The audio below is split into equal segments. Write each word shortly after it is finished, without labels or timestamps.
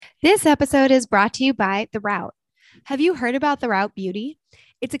This episode is brought to you by The Route. Have you heard about The Route Beauty?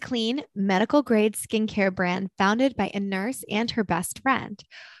 It's a clean, medical grade skincare brand founded by a nurse and her best friend.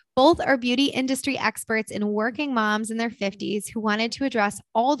 Both are beauty industry experts and working moms in their 50s who wanted to address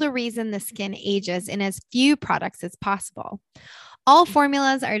all the reason the skin ages in as few products as possible. All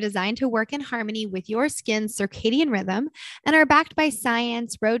formulas are designed to work in harmony with your skin's circadian rhythm and are backed by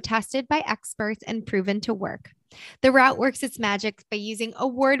science, road tested by experts, and proven to work. The route works its magic by using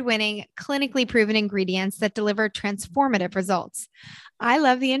award winning, clinically proven ingredients that deliver transformative results. I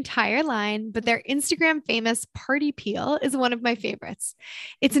love the entire line, but their Instagram famous party peel is one of my favorites.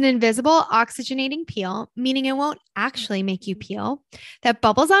 It's an invisible oxygenating peel, meaning it won't actually make you peel, that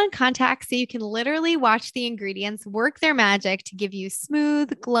bubbles on contact so you can literally watch the ingredients work their magic to give you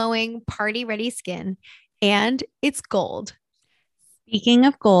smooth, glowing, party ready skin. And it's gold. Speaking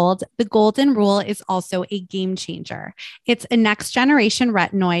of gold, the Golden Rule is also a game changer. It's a next generation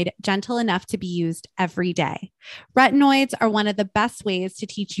retinoid, gentle enough to be used every day. Retinoids are one of the best ways to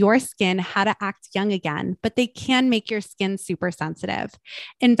teach your skin how to act young again, but they can make your skin super sensitive.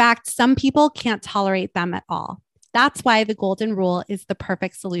 In fact, some people can't tolerate them at all. That's why the Golden Rule is the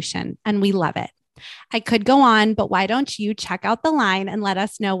perfect solution, and we love it. I could go on, but why don't you check out the line and let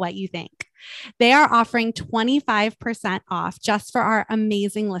us know what you think? They are offering 25% off just for our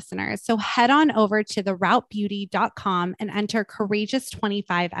amazing listeners. So head on over to theroutebeauty.com and enter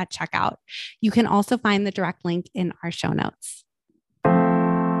Courageous25 at checkout. You can also find the direct link in our show notes.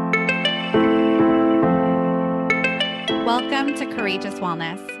 Welcome to Courageous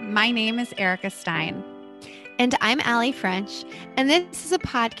Wellness. My name is Erica Stein. And I'm Allie French, and this is a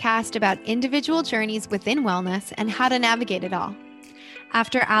podcast about individual journeys within wellness and how to navigate it all.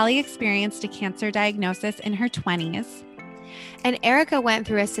 After Allie experienced a cancer diagnosis in her 20s, and Erica went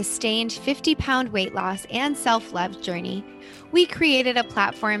through a sustained 50-pound weight loss and self-love journey, we created a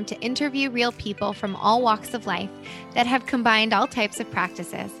platform to interview real people from all walks of life that have combined all types of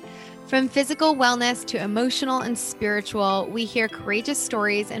practices. From physical wellness to emotional and spiritual, we hear courageous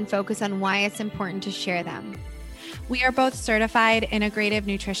stories and focus on why it's important to share them. We are both certified integrative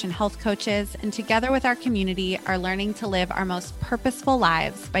nutrition health coaches, and together with our community are learning to live our most purposeful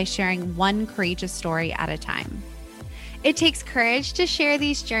lives by sharing one courageous story at a time. It takes courage to share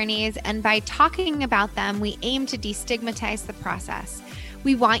these journeys, and by talking about them, we aim to destigmatize the process.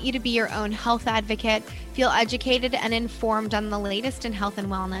 We want you to be your own health advocate, feel educated and informed on the latest in health and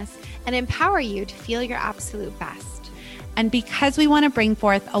wellness, and empower you to feel your absolute best. And because we want to bring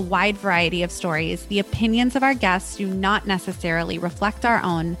forth a wide variety of stories, the opinions of our guests do not necessarily reflect our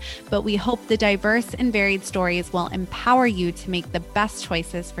own, but we hope the diverse and varied stories will empower you to make the best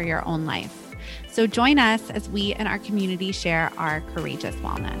choices for your own life. So join us as we and our community share our courageous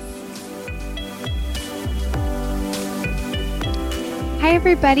wellness. Hi,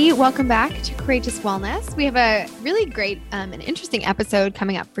 everybody. Welcome back to Courageous Wellness. We have a really great and interesting episode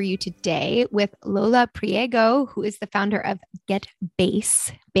coming up for you today with Lola Priego, who is the founder of Get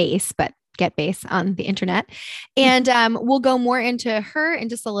Base, but Get Base on the internet. And we'll go more into her in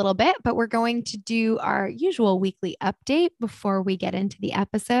just a little bit, but we're going to do our usual weekly update before we get into the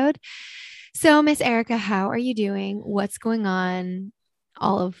episode. So, Miss Erica, how are you doing? What's going on?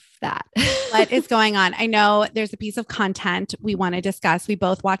 All of that. What is going on? I know there's a piece of content we want to discuss. We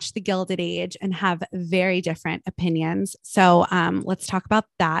both watched The Gilded Age and have very different opinions. So let's talk about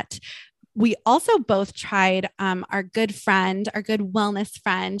that. We also both tried our good friend, our good wellness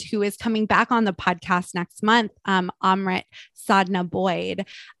friend, who is coming back on the podcast next month, Amrit Sadhna Boyd,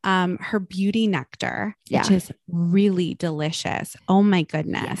 her beauty nectar, which is really delicious. Oh my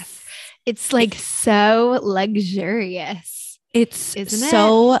goodness. Yes. It's like so luxurious. It's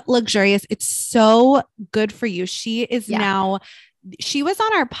so luxurious. It's so good for you. She is now, she was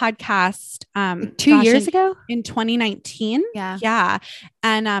on our podcast 2 years ago in 2019. Yeah.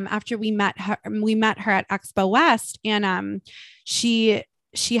 And after we met her at Expo West, and she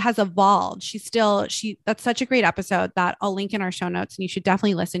has evolved. That's such a great episode that I'll link in our show notes, and you should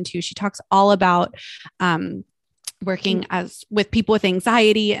definitely listen to. She talks all about working with people with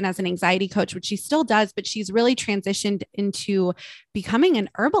anxiety and as an anxiety coach, which she still does, but she's really transitioned into becoming an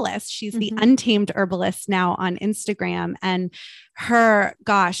herbalist. She's the Untamed Herbalist now on Instagram, and her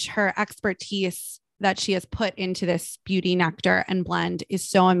expertise that she has put into this beauty nectar and blend is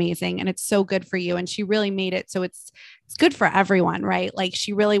so amazing, and it's so good for you. And she really made it so it's good for everyone, right? Like,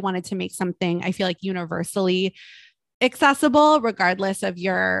 she really wanted to make something, I feel like, universally accessible, regardless of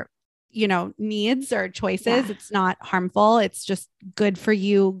your needs or choices. It's not harmful. It's just good for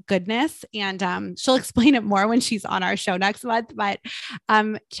you goodness. And she'll explain it more when she's on our show next month, but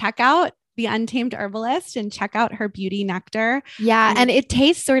check out The Untamed Herbalist and check out her beauty nectar. Yeah. And it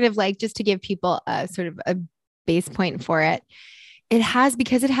tastes sort of like, just to give people a sort of a base point for it,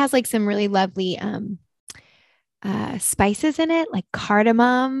 because it has like some really lovely spices in it, like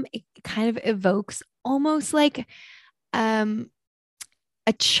cardamom. It kind of evokes almost like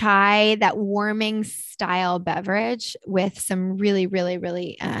a chai, that warming style beverage with some really, really,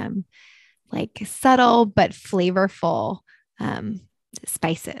 really like subtle but flavorful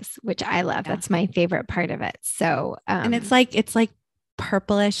spices, which I love. Yeah. That's my favorite part of it. So and it's like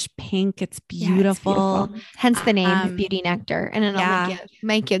purplish pink. It's beautiful. Yeah, it's beautiful. Hence the name Beauty Nectar. And it'll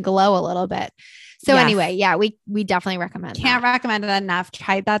make you glow a little bit. So anyway, yeah, we definitely recommend Can't recommend it enough.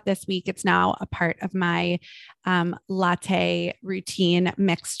 Tried that this week. It's now a part of my latte routine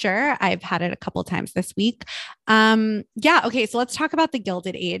mixture. I've had it a couple times this week. Okay. So let's talk about The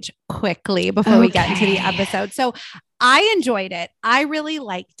Gilded Age quickly before we get into the episode. So I enjoyed it. I really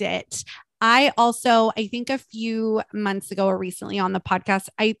liked it. I think a few months ago or recently on the podcast,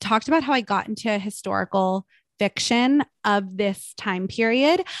 I talked about how I got into historical fiction of this time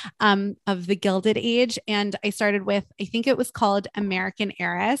period of the Gilded Age. And I started with, I think it was called American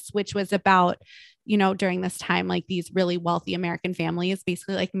Heiress, which was about, during this time, like these really wealthy American families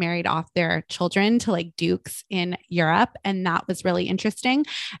basically like married off their children to like dukes in Europe. And that was really interesting.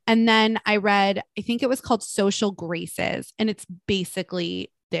 And then I read, I think it was called Social Graces. And it's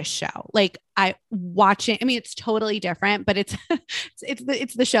basically this show. Like it's totally different, but it's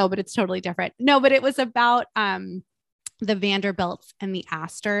the show, but it's totally different. No, but it was about the Vanderbilts and the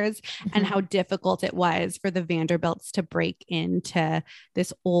Astors and how difficult it was for the Vanderbilts to break into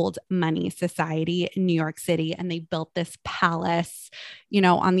this old money society in New York City. And they built this palace,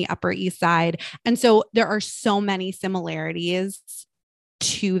 on the Upper East Side. And so there are so many similarities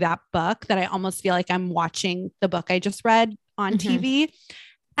to that book that I almost feel like I'm watching the book I just read on TV.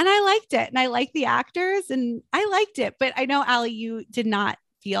 And I liked it. And I liked the actors and I liked it. But I know, Allie, you did not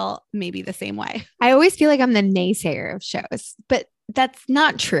feel maybe the same way. I always feel like I'm the naysayer of shows, but that's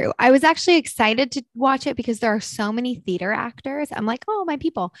not true. I was actually excited to watch it because there are so many theater actors. I'm like, oh, my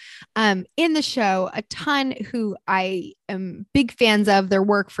people in the show, a ton who I am big fans of their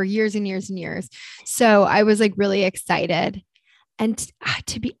work for years and years and years. So I was like really excited. And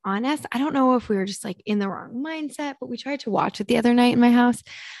to be honest, I don't know if we were just like in the wrong mindset, but we tried to watch it the other night in my house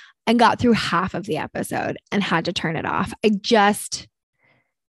and got through half of the episode and had to turn it off. I just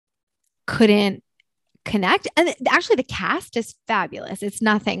couldn't connect. And actually the cast is fabulous. It's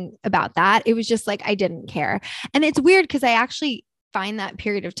nothing about that. It was just like, I didn't care. And it's weird because I actually find that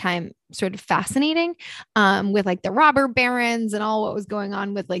period of time sort of fascinating with like the robber barons and all what was going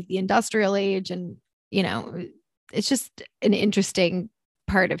on with like the industrial age. And, it's just an interesting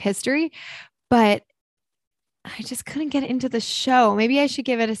part of history, but I just couldn't get into the show. Maybe I should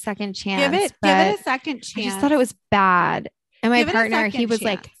give it a second chance. Give it a second chance. I just thought it was bad. And my partner, he was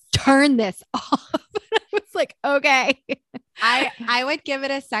like, turn this off. I was like, okay. I would give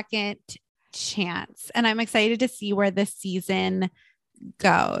it a second chance. And I'm excited to see where this season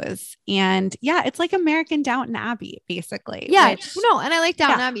goes. And yeah, it's like American Downton Abbey, basically. Yeah. And I like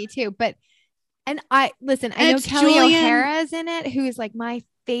Downton Abbey too, but I know Kelly O'Hara is in it, who is like my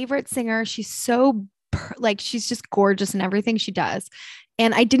favorite singer. She's so she's just gorgeous in everything she does.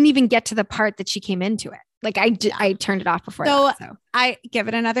 And I didn't even get to the part that she came into it. Like I turned it off before. So I give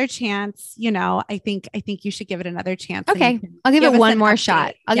it another chance. I think you should give it another chance. Okay. I'll give it one more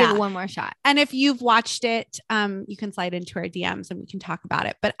shot. I'll give it one more shot. And if you've watched it, you can slide into our DMs and we can talk about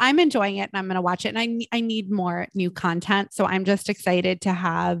it, but I'm enjoying it and I'm going to watch it. And I need more new content. So I'm just excited to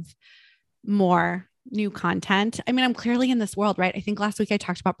have more new content. I mean, I'm clearly in this world, right? I think last week I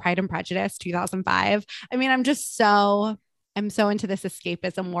talked about Pride and Prejudice 2005. I mean, I'm so into this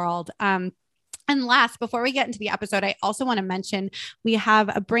escapism world. And last, before we get into the episode, I also want to mention we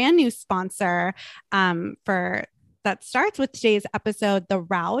have a brand new sponsor that starts with today's episode, The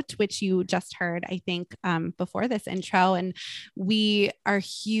Route, which you just heard, I think, before this intro. And we are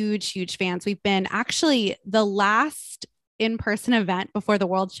huge fans. We've been actually the last in-person event before the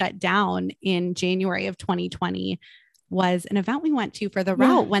world shut down in January of 2020 was an event we went to for The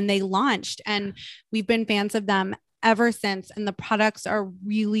Route when they launched. And we've been fans of them ever since. And the products are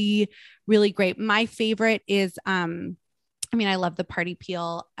really, really great. My favorite is, I love the Party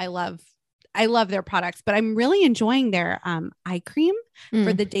Peel. I love their products, but I'm really enjoying their eye cream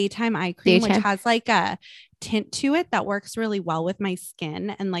for the daytime eye cream, which has like a tint to it that works really well with my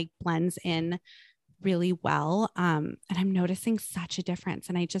skin and like blends in really well. And I'm noticing such a difference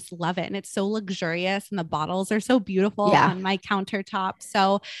and I just love it. And it's so luxurious and the bottles are so beautiful on my countertop.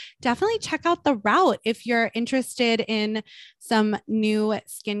 So definitely check out the Route if you're interested in some new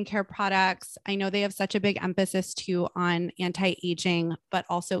skincare products. I know they have such a big emphasis too on anti-aging, but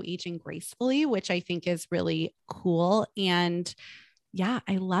also aging gracefully, which I think is really cool. And yeah,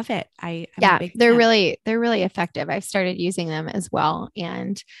 I love it. They're really effective. I've started using them as well.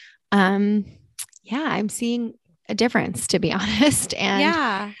 And, I'm seeing a difference, to be honest.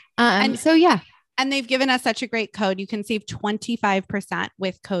 And, and they've given us such a great code. You can save 25%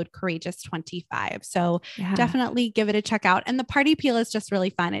 with code Courageous25. So definitely give it a check out. And the party peel is just really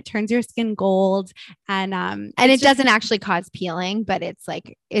fun. It turns your skin gold and it doesn't actually cause peeling, but it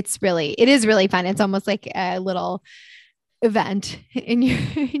is really fun. It's almost like a little event in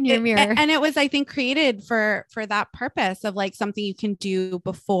your mirror. And it was, I think, created for that purpose of like something you can do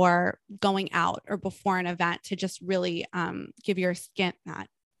before going out or before an event to just really give your skin that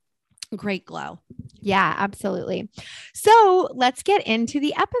great glow. Yeah, absolutely. So let's get into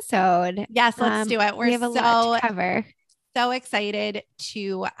the episode. Yes, let's do it. We have a lot to cover. So excited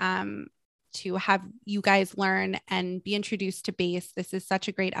to have you guys learn and be introduced to Béis. This is such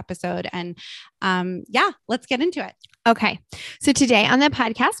a great episode. And let's get into it. Okay. So today on the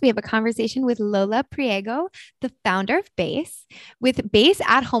podcast, we have a conversation with Lola Priego, the founder of Béis. With Béis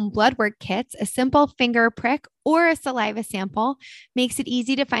at-home blood work kits, a simple finger prick or a saliva sample makes it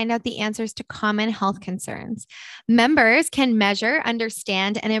easy to find out the answers to common health concerns. Members can measure,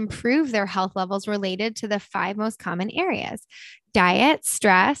 understand, and improve their health levels related to the 5 most common areas: diet,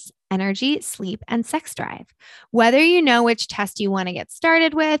 stress, energy, sleep, and sex drive. Whether you know which test you want to get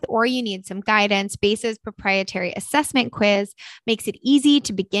started with or you need some guidance, Béis's proprietary assessment quiz makes it easy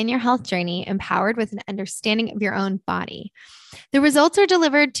to begin your health journey empowered with an understanding of your own body. The results are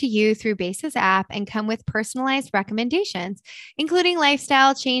delivered to you through Béis's app and come with personalized recommendations, including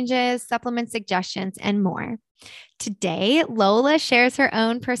lifestyle changes, supplement suggestions, and more. Today, Lola shares her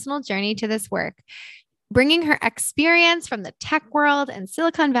own personal journey to this work. Bringing her experience from the tech world and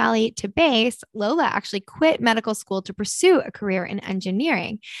Silicon Valley to Béis, Lola actually quit medical school to pursue a career in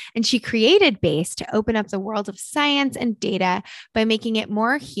engineering. And she created Béis to open up the world of science and data by making it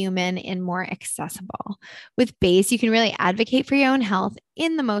more human and more accessible. With Béis, you can really advocate for your own health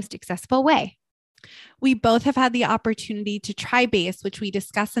in the most accessible way. We both have had the opportunity to try Béis, which we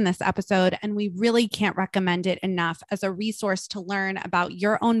discuss in this episode, and we really can't recommend it enough as a resource to learn about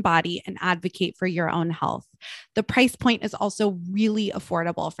your own body and advocate for your own health. The price point is also really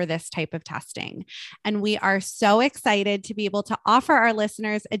affordable for this type of testing. And we are so excited to be able to offer our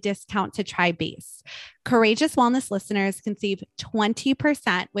listeners a discount to try Béis. Courageous Wellness listeners can save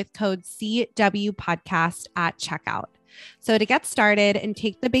 20% with code CW Podcast at checkout. So to get started and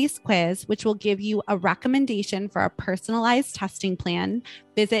take the Béis quiz, which will give you a recommendation for a personalized testing plan,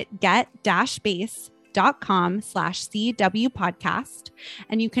 visit get-béis.com/CW podcast.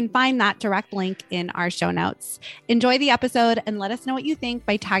 And you can find that direct link in our show notes. Enjoy the episode and let us know what you think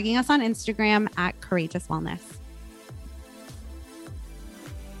by tagging us on Instagram at Courageous Wellness.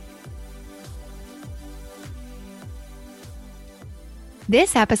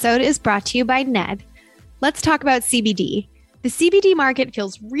 This episode is brought to you by Ned. Let's talk about CBD. The CBD market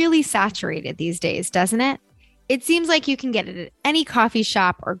feels really saturated these days, doesn't it? It seems like you can get it at any coffee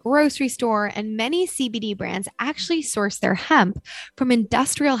shop or grocery store, and many CBD brands actually source their hemp from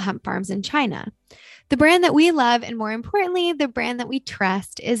industrial hemp farms in China. The brand that we love, and more importantly, the brand that we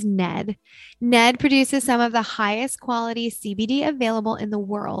trust, is Ned. Ned produces some of the highest quality CBD available in the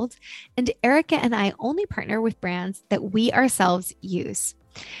world, and Erica and I only partner with brands that we ourselves use.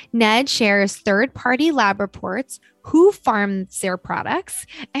 Ned shares third-party lab reports, who farms their products,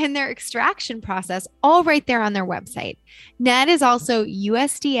 and their extraction process all right there on their website. Ned is also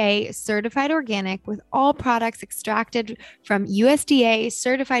USDA certified organic, with all products extracted from USDA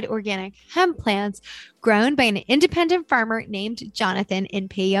certified organic hemp plants grown by an independent farmer named Jonathan in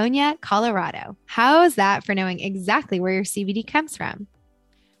Paonia, Colorado. How is that for knowing exactly where your CBD comes from?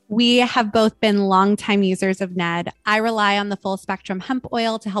 We have both been longtime users of Ned. I rely on the full spectrum hemp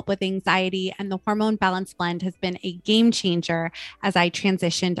oil to help with anxiety, and the hormone balance blend has been a game changer as I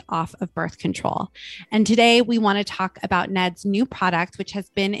transitioned off of birth control. And today we want to talk about Ned's new product, which has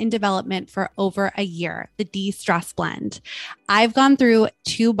been in development for over a year, the De-Stress Blend. I've gone through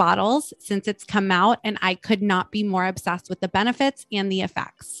 2 bottles since it's come out, and I could not be more obsessed with the benefits and the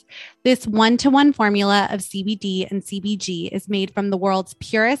effects. This 1-to-1 formula of CBD and CBG is made from the world's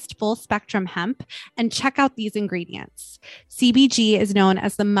purest purest full spectrum hemp, and check out these ingredients. CBG is known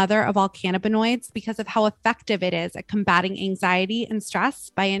as the mother of all cannabinoids because of how effective it is at combating anxiety and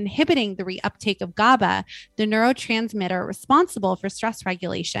stress by inhibiting the reuptake of GABA, the neurotransmitter responsible for stress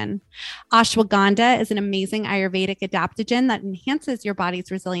regulation. Ashwagandha is an amazing Ayurvedic adaptogen that enhances your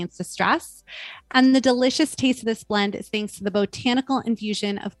body's resilience to stress. And the delicious taste of this blend is thanks to the botanical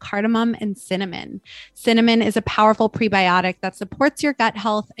infusion of cardamom and cinnamon. Cinnamon is a powerful prebiotic that supports your gut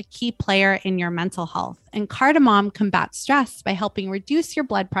health, a key player in your mental health. And cardamom combats stress by helping reduce your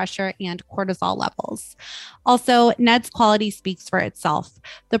blood pressure and cortisol levels. Also, Ned's quality speaks for itself.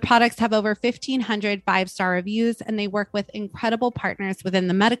 The products have over 1,500 five-star reviews, and they work with incredible partners within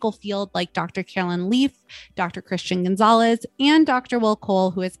the medical field like Dr. Carolyn Leaf, Dr. Christian Gonzalez, and Dr. Will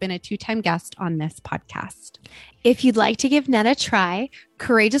Cole, who has been a two-time guest on this podcast. If you'd like to give Ned a try,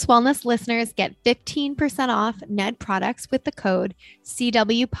 Courageous Wellness listeners get 15% off Ned products with the code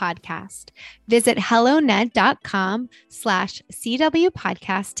CW Podcast. Visit helloned.com/CW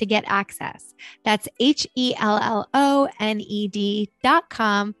Podcast to get access. That's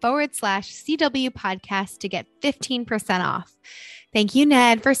HELLONED.com/CW Podcast to get 15% off. Thank you,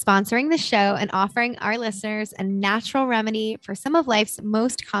 Ned, for sponsoring the show and offering our listeners a natural remedy for some of life's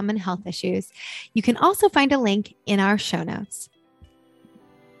most common health issues. You can also find a link in our show notes.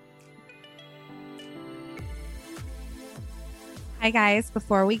 Hi, guys.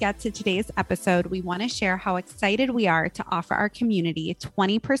 Before we get to today's episode, we want to share how excited we are to offer our community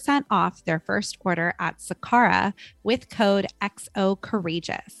 20% off their first order at Sakara with code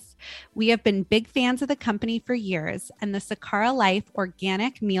XOCourageous. We have been big fans of the company for years, and the Sakara Life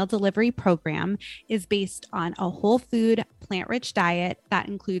organic meal delivery program is based on a whole food, plant-rich diet that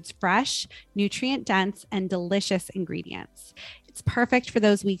includes fresh, nutrient-dense, and delicious ingredients. It's perfect for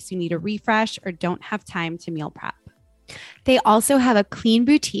those weeks you need a refresh or don't have time to meal prep. They also have a clean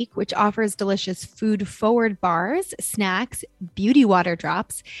boutique, which offers delicious food-forward bars, snacks, beauty water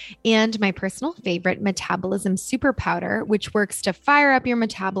drops, and my personal favorite, Metabolism Super Powder, which works to fire up your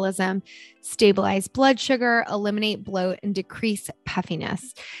metabolism, stabilize blood sugar, eliminate bloat, and decrease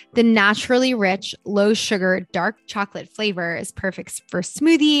puffiness. The naturally rich, low-sugar, dark chocolate flavor is perfect for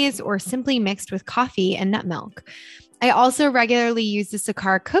smoothies or simply mixed with coffee and nut milk. I also regularly use the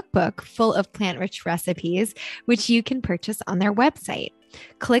Sakara cookbook full of plant-rich recipes, which you can purchase on their website.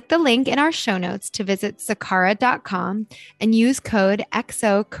 Click the link in our show notes to visit sakara.com and use code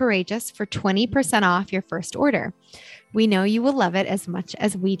XOCourageous for 20% off your first order. We know you will love it as much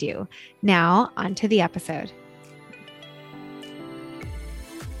as we do. Now, on to the episode.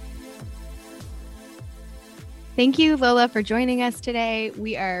 Thank you, Lola, for joining us today.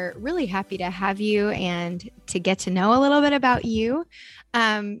 We are really happy to have you and to get to know a little bit about you.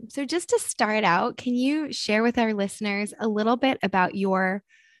 So just to start out, can you share with our listeners a little bit about your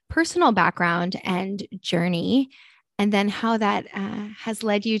personal background and journey, and then how that has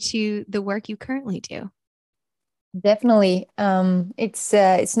led you to the work you currently do? Definitely.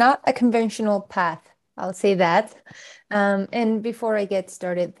 It's not a conventional path. I'll say that. And before I get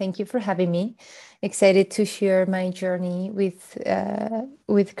started, thank you for having me. Excited to share my journey with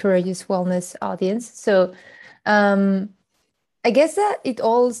Courageous Wellness audience. So I guess that it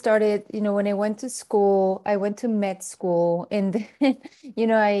all started, when I went to school. I went to med school, and then,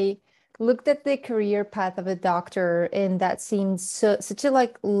 I looked at the career path of a doctor, and that seemed such a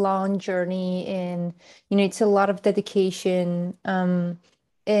long journey, and it's a lot of dedication. And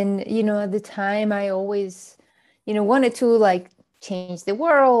at the time, I always wanted to change the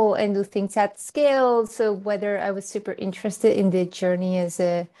world and do things at scale. So whether I was super interested in the journey as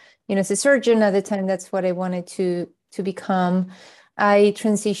a surgeon at the time, that's what I wanted to become. I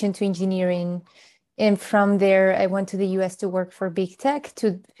transitioned to engineering, and from there I went to the US to work for big tech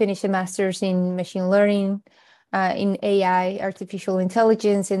to finish a master's in machine learning, in AI, artificial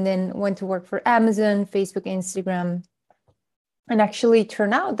intelligence, and then went to work for Amazon, Facebook, Instagram. And actually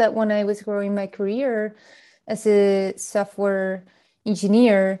turned out that when I was growing my career as a software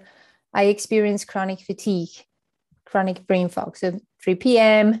engineer, I experienced chronic fatigue, chronic brain fog. So 3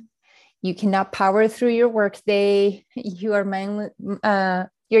 p.m., you cannot power through your workday. You're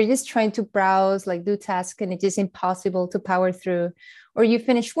just trying to browse, do tasks, and it's just impossible to power through. Or you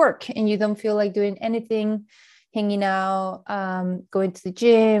finish work and you don't feel like doing anything, hanging out, going to the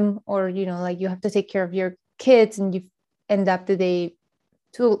gym, or you have to take care of your kids, and you end up the day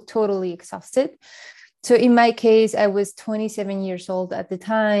totally exhausted. So in my case, I was 27 years old at the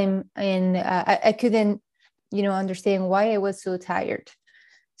time, and I couldn't, understand why I was so tired.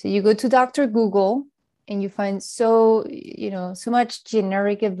 So you go to Dr. Google and you find so much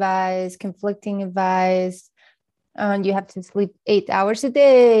generic advice, conflicting advice, You have to sleep 8 hours a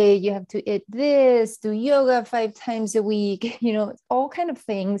day. You have to eat this, do yoga 5 times a week, all kind of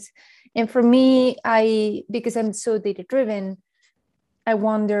things. And for me, because I'm so data driven, I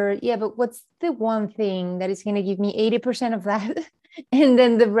wonder, yeah, but what's the one thing that is going to give me 80% of that? And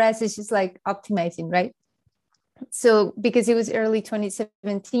then the rest is just like optimizing, right? So because it was early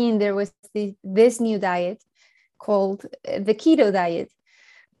 2017, there was this new diet called the keto diet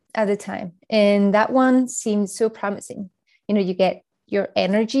at the time. And that one seemed so promising. You get your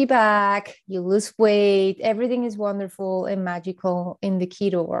energy back, you lose weight, everything is wonderful and magical in the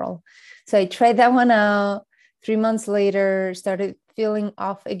keto world. So I tried that one out. 3 months later, started feeling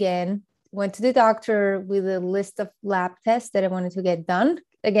off again, went to the doctor with a list of lab tests that I wanted to get done.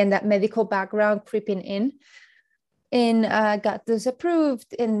 Again, that medical background creeping in, and got those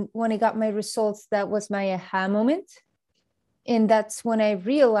approved. And when I got my results, that was my aha moment. And that's when I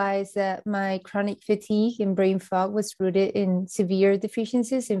realized that my chronic fatigue and brain fog was rooted in severe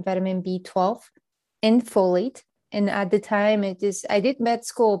deficiencies in vitamin B12 and folate. And at the time, I did med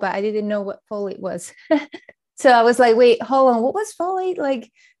school, but I didn't know what folate was. So I was like, wait, hold on, what was folate?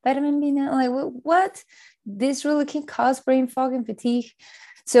 Like vitamin B9, like what? This really can cause brain fog and fatigue.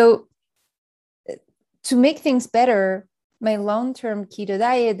 So to make things better, my long-term keto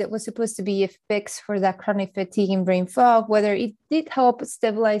diet that was supposed to be a fix for that chronic fatigue and brain fog, whether it did help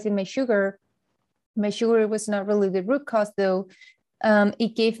stabilizing my sugar was not really the root cause though.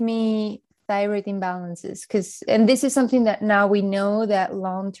 It gave me thyroid imbalances and this is something that now we know that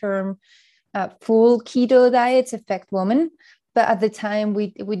long-term full keto diets affect women, but at the time we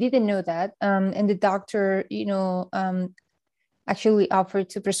didn't know that. And the doctor, actually offered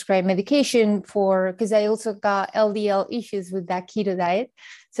to prescribe medication because I also got LDL issues with that keto diet.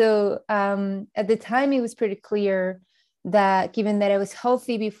 So at the time, it was pretty clear that given that I was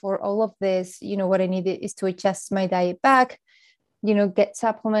healthy before all of this, what I needed is to adjust my diet back, get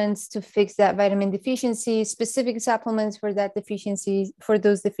supplements to fix that vitamin deficiency, specific supplements for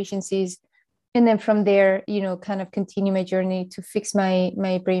those deficiencies. And then from there, kind of continue my journey to fix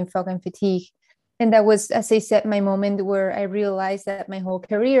my brain fog and fatigue. And that was, as I said, my moment where I realized that my whole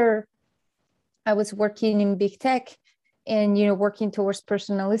career, I was working in big tech and, working towards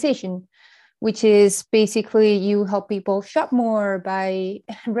personalization, which is basically you help people shop more by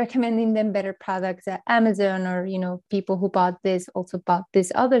recommending them better products at Amazon, or, people who bought this also bought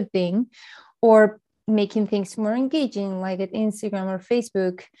this other thing, or making things more engaging, like at Instagram or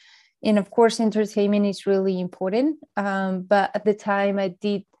Facebook. And of course, entertainment is really important. But at the time, I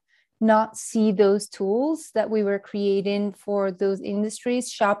did not see those tools that we were creating for those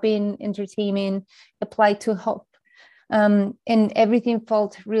industries, shopping, entertainment, applied to help. And everything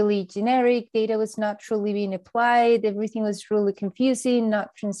felt really generic. Data was not truly being applied. Everything was really confusing,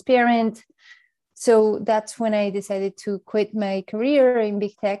 not transparent. So that's when I decided to quit my career in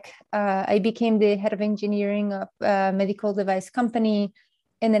big tech. I became the head of engineering of a medical device company.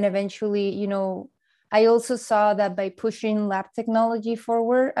 And then eventually, I also saw that by pushing lab technology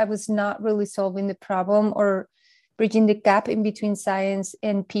forward, I was not really solving the problem or bridging the gap in between science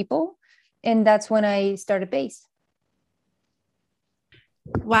and people. And that's when I started Base.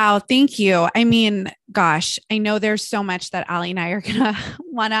 Wow. Thank you. I mean, gosh, I know there's so much that Ali and I are going to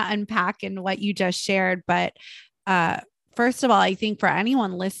want to unpack in what you just shared. But first of all, I think for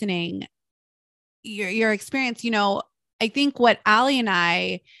anyone listening, your experience, I think what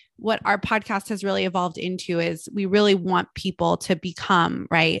our podcast has really evolved into is we really want people to become,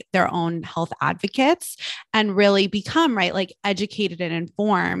 right, their own health advocates and really become, right, like educated and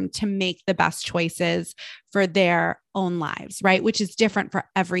informed to make the best choices for their own lives, right, which is different for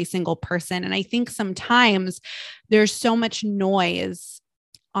every single person. And I think sometimes there's so much noise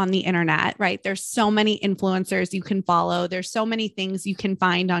on the internet, right? There's so many influencers you can follow. There's so many things you can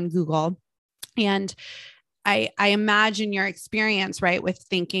find on Google. And I imagine your experience, right, with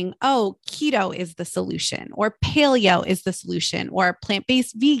thinking, oh, keto is the solution, or paleo is the solution, or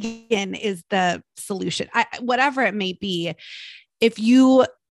plant-based vegan is the solution, whatever it may be. If you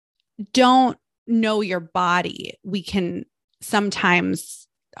don't know your body, we can sometimes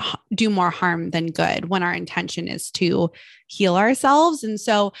do more harm than good when our intention is to heal ourselves. And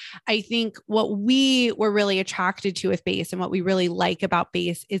so I think what we were really attracted to with Base and what we really like about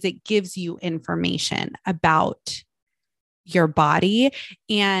Base is it gives you information about your body,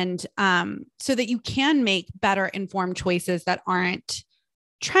 and so that you can make better informed choices that aren't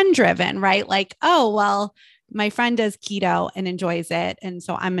trend driven, right? Like, oh, well, my friend does keto and enjoys it, and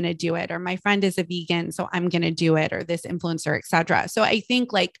so I'm going to do it. Or my friend is a vegan, so I'm going to do it. Or this influencer, etc. So I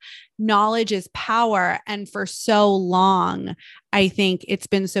think like knowledge is power. And for so long, I think it's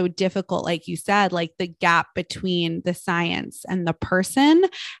been so difficult. Like you said, like the gap between the science and the person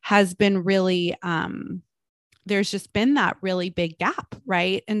has been really, there's just been that really big gap.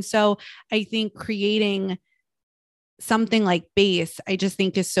 Right. And so I think creating something like Béis, I just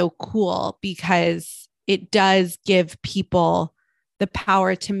think is so cool because it does give people the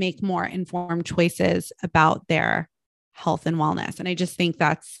power to make more informed choices about their health and wellness. And I just think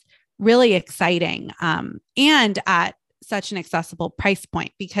that's really exciting. And at such an accessible price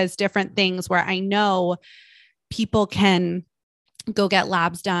point, because different things where I know people can go get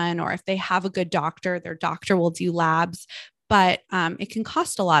labs done, or if they have a good doctor, their doctor will do labs, but it can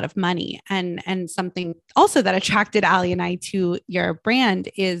cost a lot of money. And something also that attracted Ali and I to your brand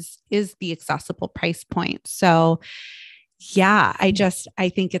is the accessible price point. So yeah, I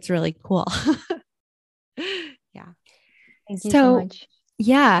think it's really cool. Yeah. Thank you so much.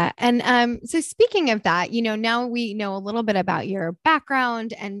 Yeah. And so speaking of that, now we know a little bit about your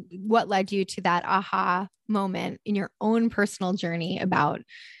background and what led you to that aha moment in your own personal journey about,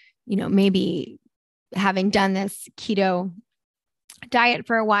 maybe having done this keto diet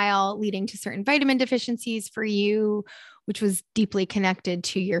for a while, leading to certain vitamin deficiencies for you, which was deeply connected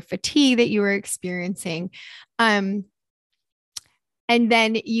to your fatigue that you were experiencing. And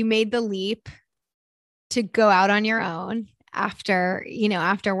then you made the leap to go out on your own after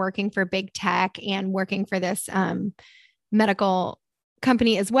working for big tech and working for this medical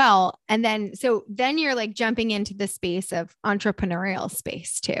company as well. And then you're like jumping into the space of entrepreneurial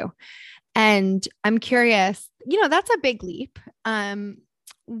space too. And I'm curious, that's a big leap.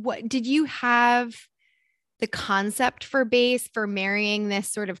 What did you have the concept for Béis for marrying this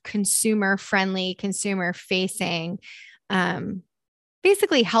sort of consumer friendly, consumer facing,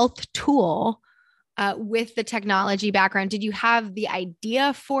 basically health tool with the technology background? Did you have the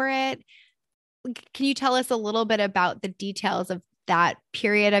idea for it? Can you tell us a little bit about the details of that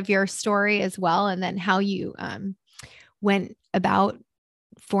period of your story as well? And then how you went about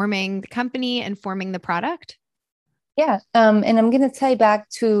forming the company and forming the product? Yeah. And I'm going to tie back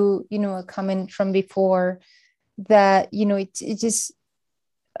to, a comment from before that, it's just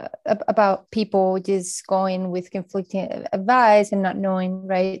about people just going with conflicting advice and not knowing,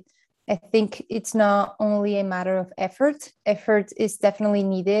 right? I think it's not only a matter of effort. Effort is definitely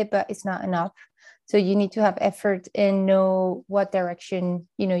needed, but it's not enough. So you need to have effort and know what direction,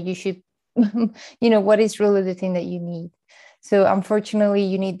 you should, what is really the thing that you need. So unfortunately,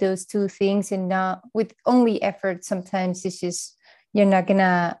 you need those two things, and not with only effort. Sometimes it's just, you're not going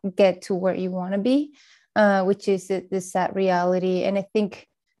to get to where you want to be, which is the sad reality. And I think,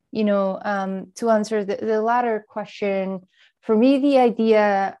 to answer the latter question, for me, the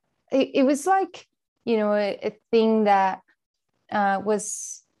idea, it was like, a thing that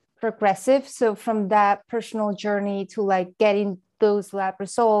was progressive. So from that personal journey to like getting those lab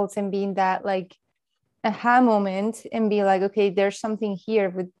results and being that like aha moment and be like, okay, there's something here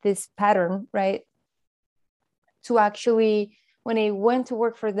with this pattern, right? To actually, when I went to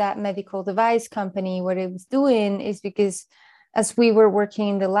work for that medical device company, what I was doing is because as we were working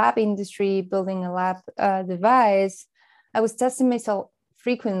in the lab industry, building a lab device, I was testing myself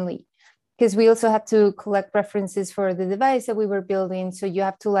frequently because we also had to collect references for the device that we were building. So you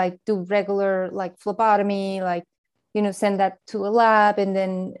have to like do regular like phlebotomy, like, send that to a lab and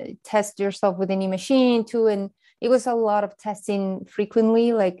then test yourself with any machine too. And it was a lot of testing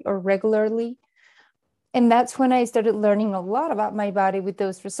frequently, or regularly. And that's when I started learning a lot about my body with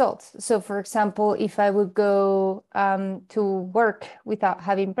those results. So for example, if I would go to work without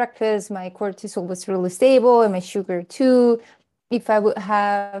having breakfast, my cortisol was really stable and my sugar too. If I would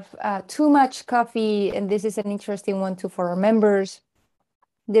have too much coffee, and this is an interesting one too for our members,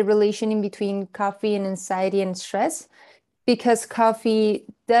 the relation in between coffee and anxiety and stress, because coffee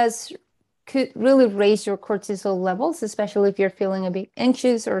could really raise your cortisol levels, especially if you're feeling a bit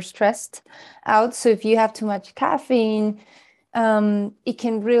anxious or stressed out. So if you have too much caffeine, it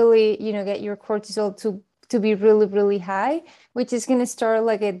can really, get your cortisol to be really, really high, which is going to start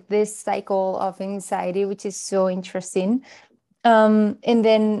like this cycle of anxiety, which is so interesting. And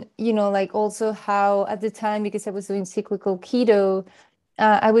then, like also how at the time, because I was doing cyclical keto,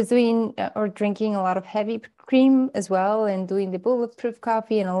 I was doing or drinking a lot of heavy cream as well, and doing the bulletproof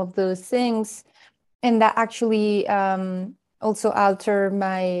coffee and all of those things. And that actually also altered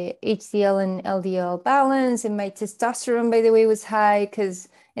my HDL and LDL balance. And my testosterone, by the way, was high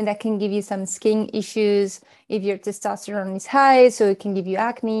and that can give you some skin issues if your testosterone is high. So it can give you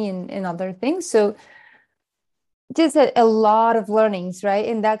acne and other things. So just a lot of learnings, right?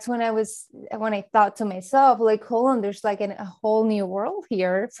 And that's when I thought to myself, like, hold on, there's like a whole new world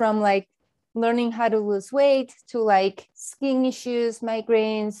here, from like learning how to lose weight to like skin issues,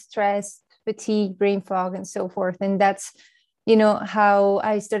 migraines, stress, fatigue, brain fog, and so forth. And that's, how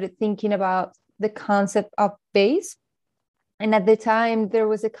I started thinking about the concept of base. And at the time, there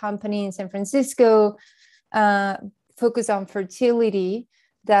was a company in San Francisco focused on fertility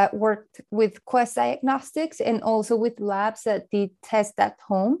that worked with Quest Diagnostics and also with labs that did tests at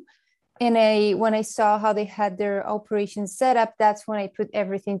home. And when I saw how they had their operations set up, that's when I put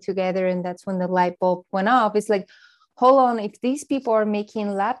everything together. And that's when the light bulb went off. It's like, hold on, if these people are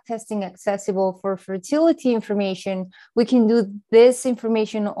making lab testing accessible for fertility information, we can do this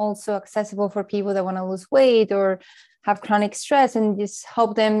information also accessible for people that want to lose weight or have chronic stress, and just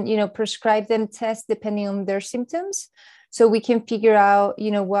help them, prescribe them tests depending on their symptoms. So we can figure out,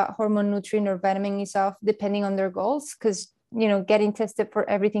 what hormone, nutrient, or vitamin is off depending on their goals. Because, getting tested for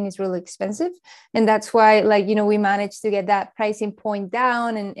everything is really expensive. And that's why, like, we managed to get that pricing point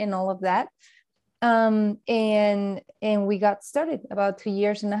down and all of that. And we got started about 2.5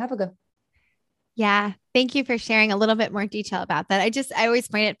 years ago. Yeah. Thank you for sharing a little bit more detail about that. I always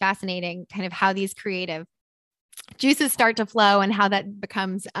find it fascinating kind of how these creative juices start to flow and how that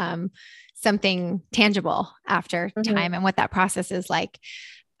becomes something tangible after time and what that process is like.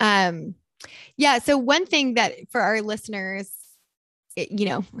 Yeah. So one thing that for our listeners,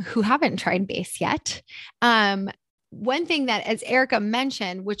 who haven't tried base yet, one thing that, as Erica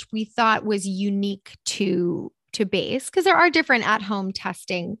mentioned, which we thought was unique to base, because there are different at-home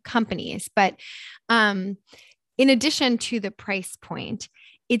testing companies, but in addition to the price point,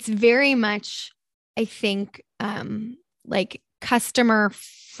 it's very much, I think, like customer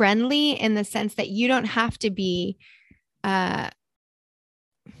friendly in the sense that you don't have to be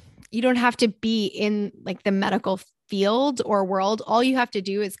in like the medical field or world. All you have to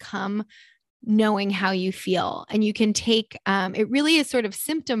do is come knowing how you feel. And you can take, it really is sort of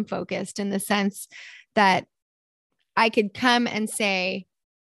symptom focused in the sense that I could come and say,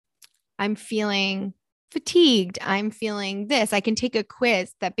 I'm feeling fatigued. I'm feeling this. I can take a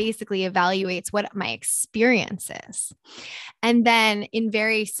quiz that basically evaluates what my experience is. And then in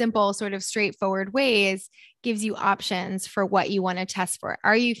very simple, sort of straightforward ways, gives you options for what you want to test for.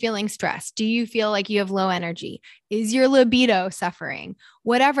 Are you feeling stressed? Do you feel like you have low energy? Is your libido suffering?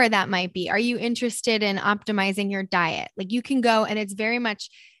 Whatever that might be. Are you interested in optimizing your diet? Like you can go, and it's very much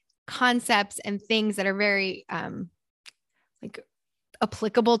concepts and things that are very like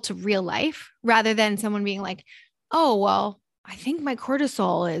applicable to real life, rather than someone being like, oh, well, I think my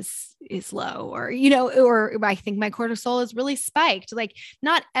cortisol is low, or, or I think my cortisol is really spiked. Like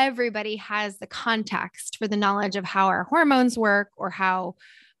not everybody has the context for the knowledge of how our hormones work or how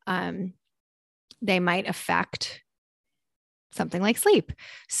they might affect something like sleep.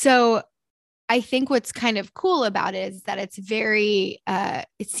 So I think what's kind of cool about it is that it's very,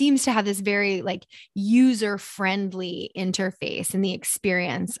 it seems to have this very like user-friendly interface in the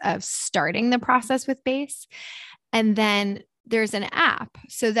experience of starting the process with base. And then there's an app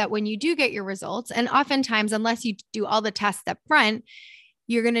so that when you do get your results, and oftentimes, unless you do all the tests up front,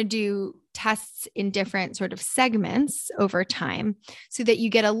 you're going to do tests in different sort of segments over time so that you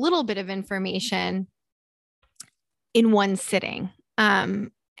get a little bit of information in one sitting.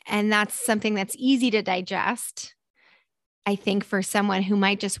 And that's something that's easy to digest, I think, for someone who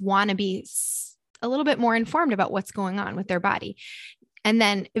might just want to be a little bit more informed about what's going on with their body. And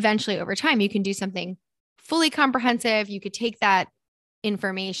then eventually over time, you can do something fully comprehensive. You could take that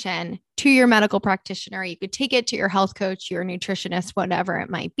information to your medical practitioner. You could take it to your health coach, your nutritionist, whatever it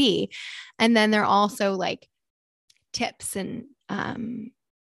might be. And then there are also like tips and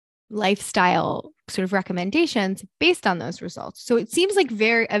lifestyle sort of recommendations based on those results. So it seems like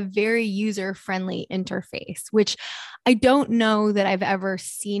a very user-friendly interface, which I don't know that I've ever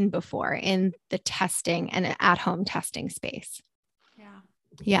seen before in the testing and at-home testing space.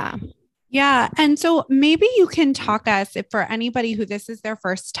 Yeah. And so maybe you can talk us, if for anybody who this is their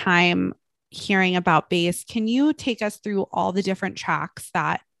first time hearing about base, can you take us through all the different tracks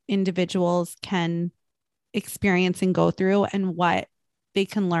that individuals can experience and go through, and what they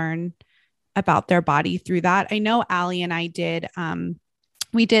can learn about their body through that? I know Allie and I did,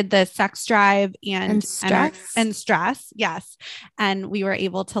 we did the sex drive and stress. Yes. And we were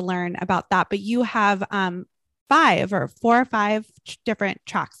able to learn about that, but you have, 4 or 5 different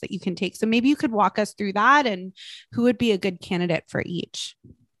tracks that you can take. So maybe you could walk us through that and who would be a good candidate for each.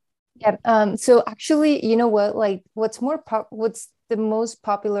 Yeah. So actually, you know what, like what's the most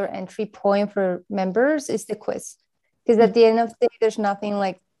popular entry point for members is the quiz. Because at the end of the day, there's nothing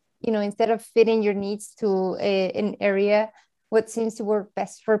like instead of fitting your needs to an area, what seems to work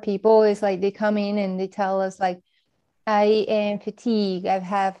best for people is like they come in and they tell us like, I am fatigued, I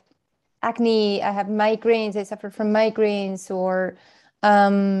have acne, I have migraines, I suffer from migraines, or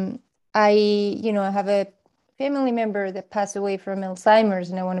I have a family member that passed away from Alzheimer's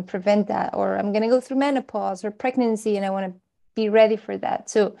and I want to prevent that, or I'm going to go through menopause or pregnancy and I want to be ready for that.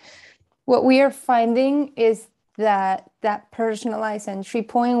 So what we are finding is that personalized entry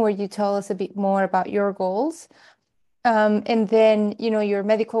point where you tell us a bit more about your goals. And then, your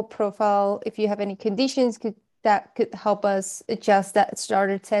medical profile, if you have any conditions, could help us adjust that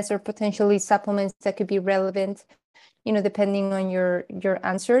starter test or potentially supplements that could be relevant, depending on your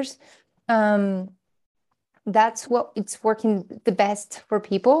answers. That's what it's working the best for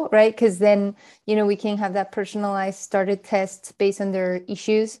people, right? Because then, we can have that personalized starter test based on their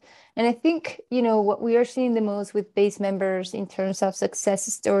issues. And I think, what we are seeing the most with base members in terms of success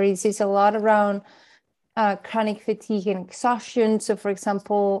stories is a lot around chronic fatigue and exhaustion. So, for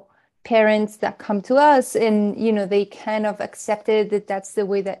example, parents that come to us and, they kind of accepted that that's the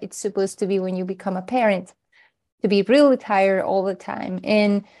way that it's supposed to be when you become a parent, to be really tired all the time.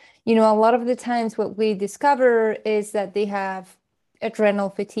 And, a lot of the times what we discover is that they have adrenal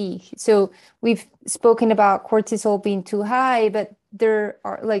fatigue. So we've spoken about cortisol being too high, but there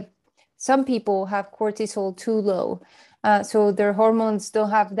are like some people have cortisol too low. So their hormones don't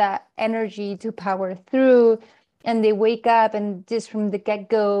have that energy to power through, and they wake up and just from the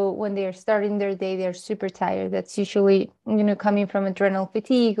get-go, when they're starting their day, they're super tired. That's usually, coming from adrenal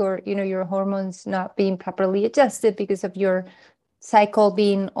fatigue or, your hormones not being properly adjusted because of your cycle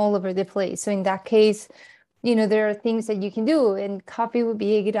being all over the place. So in that case, there are things that you can do, and coffee would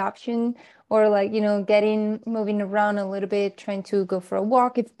be a good option, or like, moving around a little bit, trying to go for a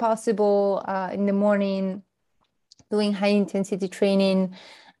walk if possible, in the morning, doing high intensity training,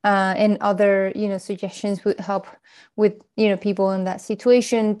 and other, suggestions would help with, people in that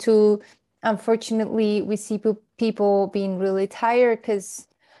situation too. Unfortunately, we see people being really tired because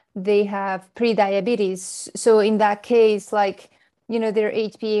they have pre-diabetes. So in that case, like, their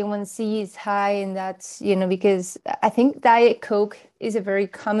HbA1c is high, and that's, because I think Diet Coke is a very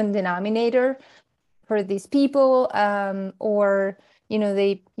common denominator for these people, or,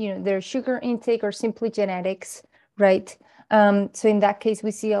 their sugar intake or simply genetics, right? So in that case,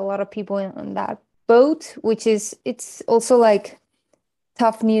 we see a lot of people on that boat, it's also like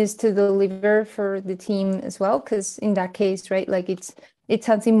tough news to deliver for the team as well, because in that case, right, like it's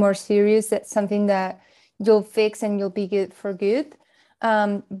something more serious. That's something that you'll fix and you'll be good for good.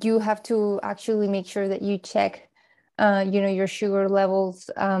 You have to actually make sure that you check, your sugar levels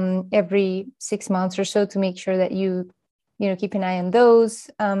every 6 months or so to make sure that you keep an eye on those.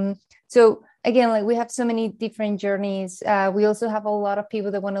 So again, like we have so many different journeys. We also have a lot of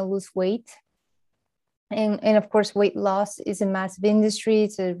people that want to lose weight. And of course, weight loss is a massive industry.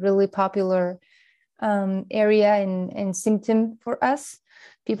 It's a really popular area and symptom for us.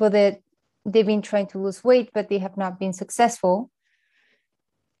 People that they've been trying to lose weight, but they have not been successful.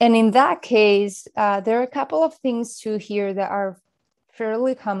 And in that case, there are a couple of things too here that are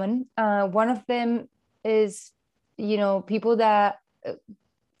fairly common. One of them is, people that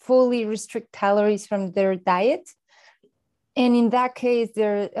fully restrict calories from their diet. And in that case,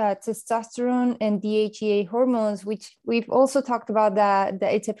 their testosterone and DHEA hormones, which we've also talked about that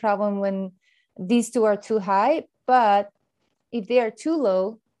it's a problem when these two are too high. But if they are too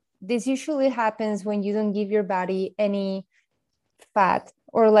low, this usually happens when you don't give your body any fat,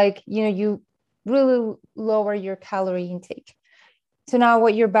 or like, you really lower your calorie intake. So now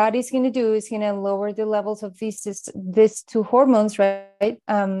what your body is going to do is going to lower the levels of these two hormones, right?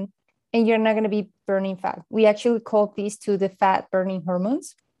 And you're not going to be burning fat. We actually call these two the fat burning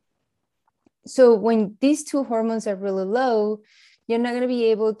hormones. So when these two hormones are really low, you're not going to be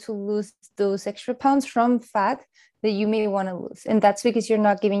able to lose those extra pounds from fat that you may want to lose. And that's because you're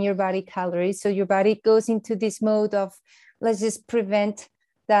not giving your body calories. So your body goes into this mode of, let's just prevent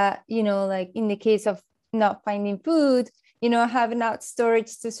that, like in the case of not finding food, have enough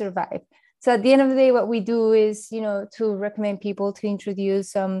storage to survive. So at the end of the day, what we do is, to recommend people to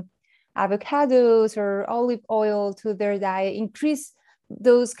introduce some avocados or olive oil to their diet, increase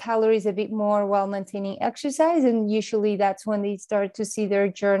those calories a bit more while maintaining exercise. And usually that's when they start to see their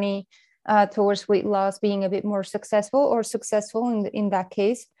journey towards weight loss being a bit more successful in that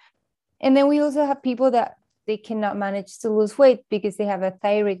case. And then we also have people that they cannot manage to lose weight because they have a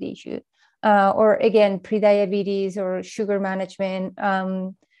thyroid issue, or again, prediabetes or sugar management.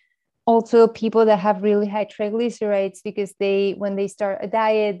 Also people that have really high triglycerides because when they start a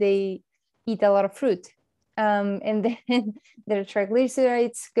diet, they eat a lot of fruit. And then their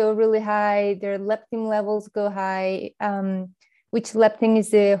triglycerides go really high, their leptin levels go high, which leptin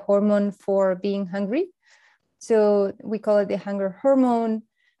is the hormone for being hungry. So we call it the hunger hormone.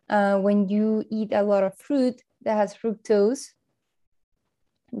 When you eat a lot of fruit that has fructose,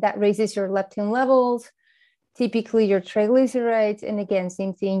 that raises your leptin levels, typically your triglycerides, and again,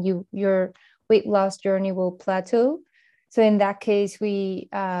 same thing, your weight loss journey will plateau. So in that case, we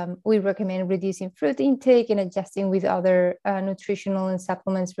recommend reducing fruit intake and adjusting with other nutritional and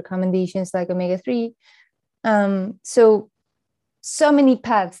supplements recommendations like omega-3. So many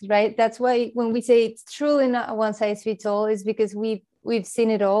paths, right? That's why when we say it's truly not a one size fits all, is because we've seen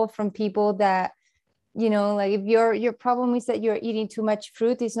it all from people that, like if your problem is that you're eating too much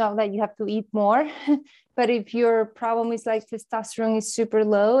fruit, it's not that you have to eat more. But if your problem is like testosterone is super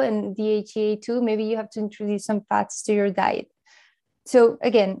low and DHEA too, maybe you have to introduce some fats to your diet. So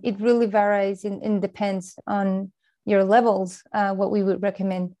again, it really varies and depends on your levels, what we would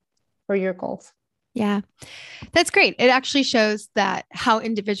recommend for your goals. Yeah, that's great. It actually shows that how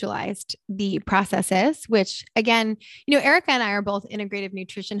individualized the process is, which again, Erica and I are both integrative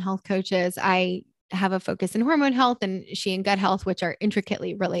nutrition health coaches. I have a focus in hormone health and she in gut health, which are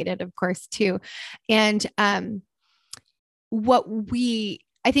intricately related, of course, too. And I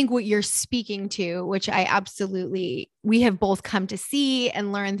think what you're speaking to, which we have both come to see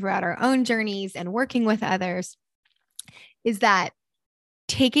and learn throughout our own journeys and working with others, is that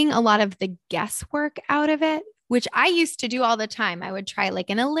taking a lot of the guesswork out of it, which I used to do all the time. I would try like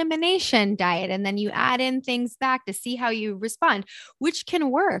an elimination diet and then you add in things back to see how you respond, which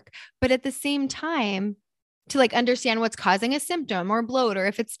can work. But at the same time, to like understand what's causing a symptom or bloat, or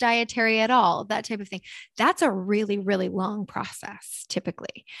if it's dietary at all, that type of thing, that's a really, really long process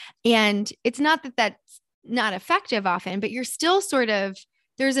typically. And it's not that that's not effective often, but you're still sort of,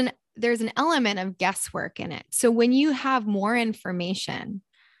 there's an element of guesswork in it. So when you have more information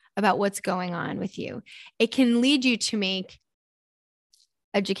about what's going on with you, it can lead you to make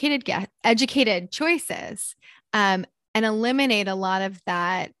educated choices, and eliminate a lot of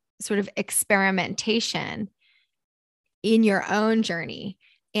that sort of experimentation in your own journey.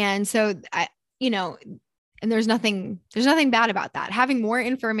 And so and there's nothing bad about that. Having more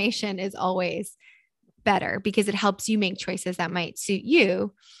information is always better because it helps you make choices that might suit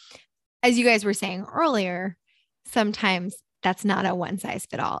you. As you guys were saying earlier, sometimes that's not a one size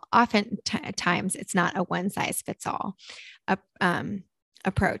fit all. Oftentimes it's not a one size fits all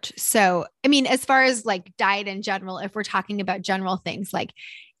approach. So, I mean, as far as like diet in general, if we're talking about general things like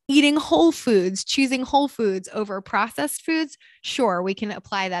eating whole foods, choosing whole foods over processed foods, sure, we can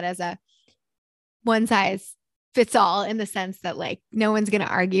apply that as a one size fits all in the sense that like no one's going to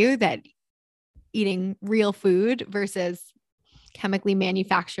argue that eating real food versus chemically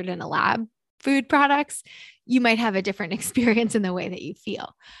manufactured in a lab food products, you might have a different experience in the way that you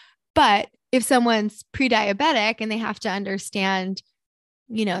feel. But if someone's pre-diabetic and they have to understand,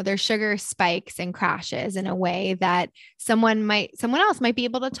 their sugar spikes and crashes in a way that someone else might be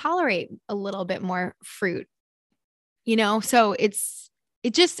able to tolerate a little bit more fruit, so it's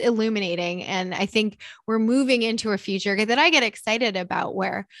just illuminating. And I think we're moving into a future that I get excited about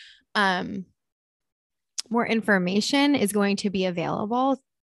where, more information is going to be available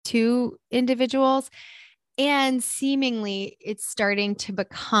to individuals. And seemingly it's starting to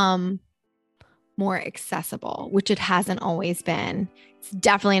become more accessible, which it hasn't always been. It's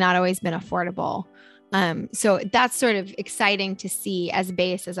definitely not always been affordable. So that's sort of exciting to see as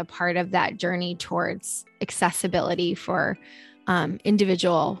base as a part of that journey towards accessibility for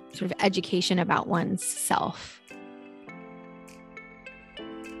individual sort of education about one's self.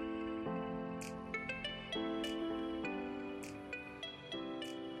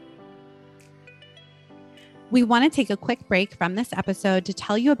 We want to take a quick break from this episode to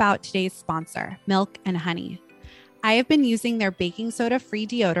tell you about today's sponsor, Milk and Honey. I have been using their baking soda-free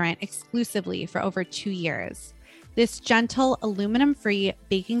deodorant exclusively for over 2 years. This gentle, aluminum-free,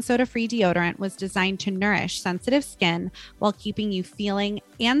 baking soda-free deodorant was designed to nourish sensitive skin while keeping you feeling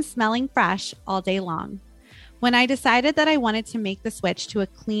and smelling fresh all day long. When I decided that I wanted to make the switch to a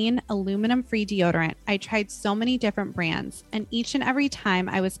clean, aluminum-free deodorant, I tried so many different brands, and each and every time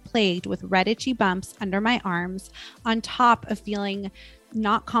I was plagued with red itchy bumps under my arms, on top of feeling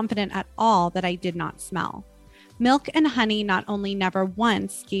not confident at all that I did not smell. Milk and Honey not only never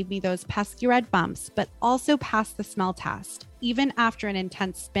once gave me those pesky red bumps, but also passed the smell test, even after an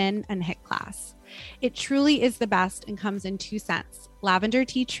intense spin and HIIT class. It truly is the best and comes in 2 scents, lavender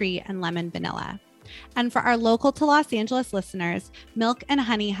tea tree and lemon vanilla. And for our local to Los Angeles listeners, Milk and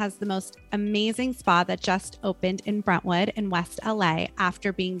Honey has the most amazing spa that just opened in Brentwood in West LA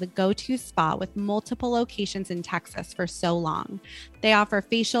after being the go-to spa with multiple locations in Texas for so long. They offer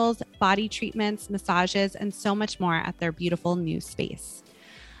facials, body treatments, massages, and so much more at their beautiful new space.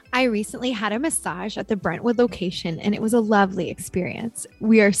 I recently had a massage at the Brentwood location, and it was a lovely experience.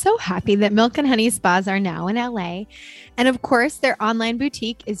 We are so happy that Milk and Honey spas are now in LA. And of course, their online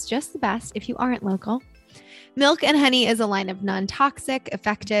boutique is just the best if you aren't local. Milk and Honey is a line of non-toxic,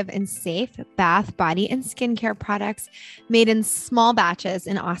 effective, and safe bath, body, and skincare products made in small batches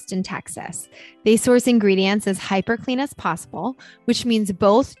in Austin, Texas. They source ingredients as hyper clean as possible, which means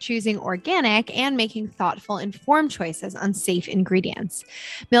both choosing organic and making thoughtful, informed choices on safe ingredients.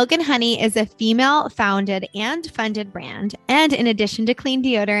 Milk and Honey is a female-founded and funded brand, and in addition to clean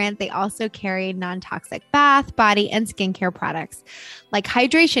deodorant, they also carry non-toxic bath, body, and skincare products like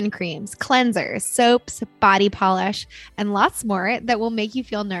hydration creams, cleansers, soaps, body polish, and lots more that will make you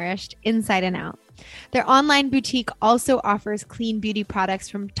feel nourished inside and out. Their online boutique also offers clean beauty products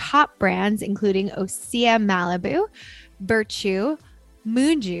from top brands, including Osea Malibu, Virtue,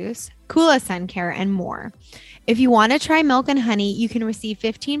 Moon Juice, Kula Sun Care, and more. If you want to try Milk and Honey, you can receive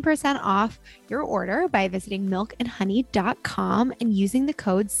 15% off your order by visiting milkandhoney.com and using the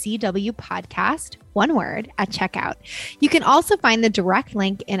code CW Podcast, one word, at checkout. You can also find the direct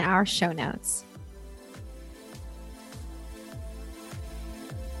link in our show notes.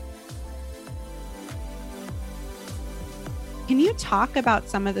 Can you talk about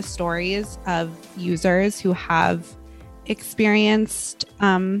some of the stories of users who have experienced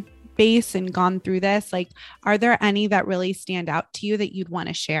base and gone through this? Like, are there any that really stand out to you that you'd want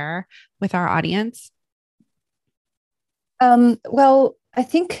to share with our audience? Well, I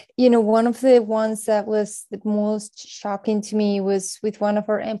think, one of the ones that was the most shocking to me was with one of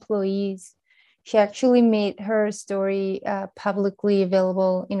our employees. She actually made her story publicly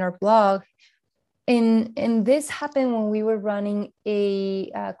available in our blog. And this happened when we were running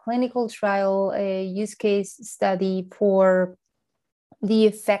a clinical trial, a use case study for the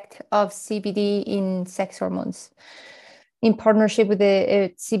effect of CBD in sex hormones in partnership with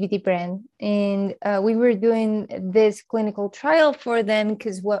a CBD brand. And we were doing this clinical trial for them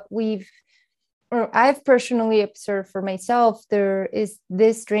because I've personally observed for myself, there is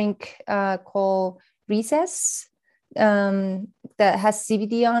this drink called Recess that has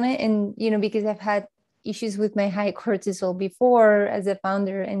CBD on it. And, because I've had issues with my high cortisol before as a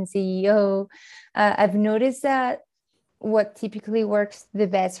founder and CEO, I've noticed that what typically works the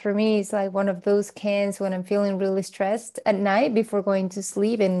best for me is like one of those cans when I'm feeling really stressed at night before going to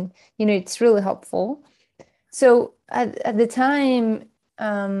sleep. And, it's really helpful. So at the time,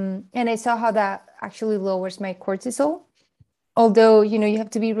 and I saw how that actually lowers my cortisol. Although, you have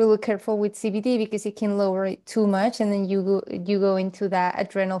to be really careful with CBD because it can lower it too much. And then you go into that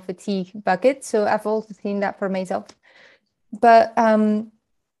adrenal fatigue bucket. So I've also seen that for myself. But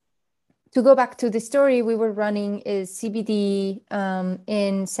to go back to the story, we were running a CBD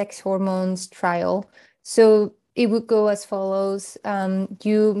in sex hormones trial. So it would go as follows.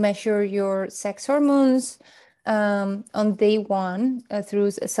 You measure your sex hormones on day one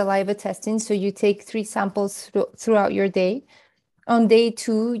through saliva testing. So you take 3 samples throughout your day. On day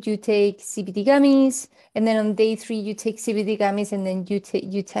 2, you take CBD gummies. And then on day 3, you take CBD gummies, and then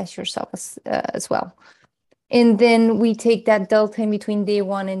you test yourself as well. And then we take that delta in between day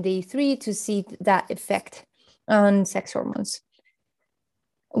 1 and day 3 to see that effect on sex hormones.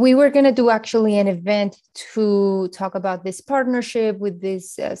 We were going to do actually an event to talk about this partnership with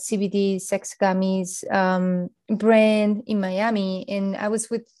this CBD sex gummies brand in Miami. And I was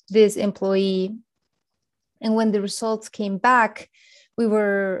with this employee. And when the results came back,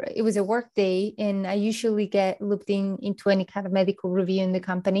 it was a work day, and I usually get looped into any kind of medical review in the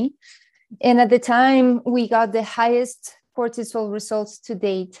company. And at the time, we got the highest cortisol results to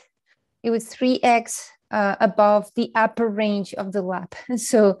date. It was 3x above the upper range of the lab.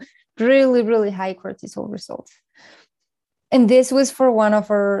 So really, really high cortisol results. And this was for one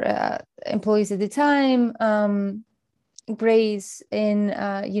of our employees at the time, Grace. And,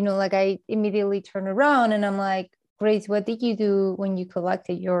 I immediately turned around and I'm like, Grace, what did you do when you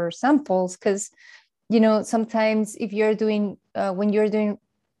collected your samples? Because, sometimes if you're doing, when you're doing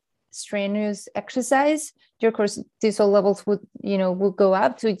strenuous exercise, your cortisol levels would go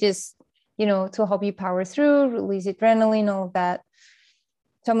up to just, to help you power through, release adrenaline, all of that.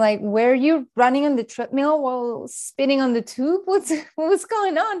 So I'm like, were you running on the treadmill while spinning on the tube? What's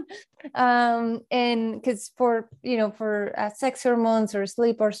going on? And because for sex hormones or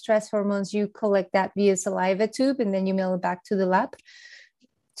sleep or stress hormones, you collect that via saliva tube and then you mail it back to the lab.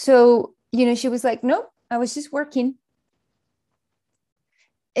 So she was like, nope, I was just working.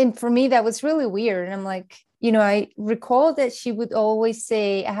 And for me, that was really weird. And I'm like, I recall that she would always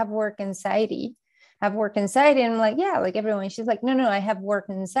say, I have work anxiety. And I'm like, yeah, like everyone. She's like, no, I have work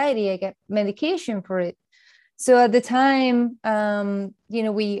anxiety. I get medication for it. So at the time,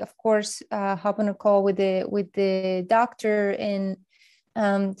 we of course hop on a call with the doctor and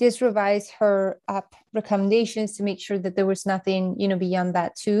just revise her up recommendations to make sure that there was nothing, beyond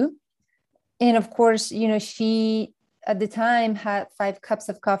that too. And of course, she at the time had 5 cups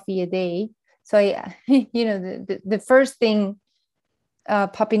of coffee a day. So I, the first thing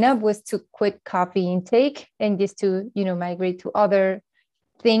popping up was to quit coffee intake and just to, migrate to other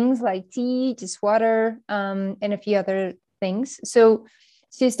things like tea, just water, and a few other things. So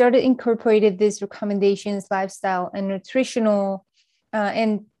she started incorporated these recommendations, lifestyle and nutritional,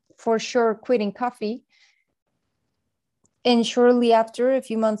 and for sure quitting coffee. And shortly after, a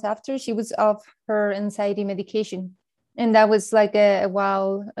few months after, she was off her anxiety medication. And that was like a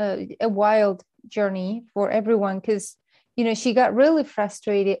wild journey for everyone, because she got really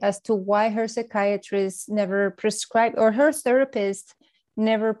frustrated as to why her psychiatrist never prescribed, or her therapist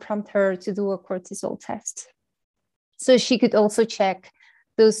never prompted her to do a cortisol test, so she could also check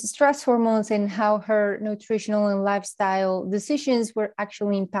those stress hormones and how her nutritional and lifestyle decisions were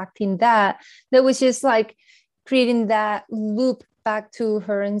actually impacting that. That was just like creating that loop back to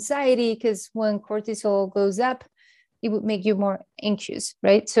her anxiety, because when cortisol goes up, it would make you more anxious,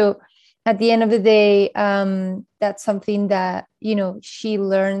 right? So at the end of the day, that's something that, she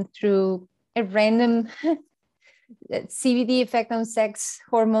learned through a random CBD effect on sex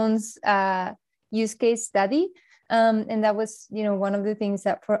hormones use case study. And that was, one of the things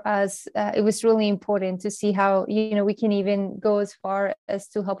that for us, it was really important to see how, we can even go as far as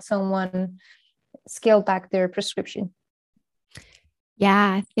to help someone scale back their prescription.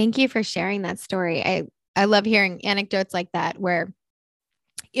 Yeah. Thank you for sharing that story. I love hearing anecdotes like that, where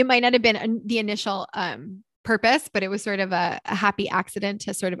it might not have been the initial purpose, but it was sort of a happy accident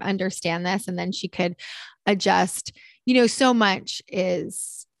to sort of understand this. And then she could adjust. So much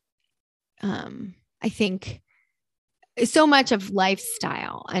is, I think, so much of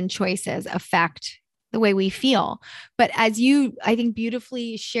lifestyle and choices affect the way we feel. But as you, I think,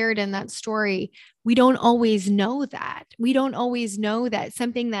 beautifully shared in that story, we don't always know that. We don't always know that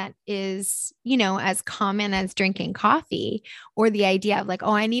something that is, as common as drinking coffee, or the idea of like,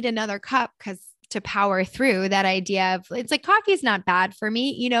 oh, I need another cup because to power through, that idea of, it's like, coffee is not bad for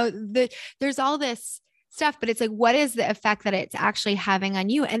me. There's all this stuff, but it's like, what is the effect that it's actually having on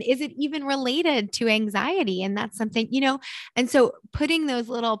you? And is it even related to anxiety? And that's something, and so putting those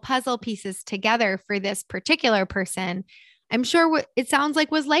little puzzle pieces together for this particular person, I'm sure what it sounds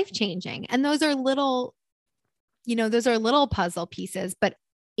like was life-changing. And those are little puzzle pieces, but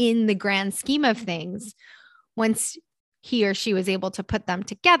in the grand scheme of things, once he or she was able to put them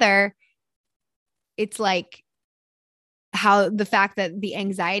together, it's like, how the fact that the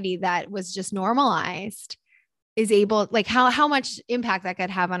anxiety that was just normalized is able, like how much impact that could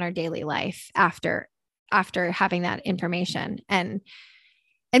have on our daily life after having that information. And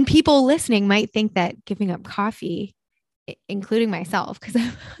people listening might think that giving up coffee, including myself, because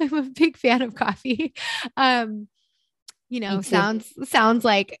I'm a big fan of coffee, sounds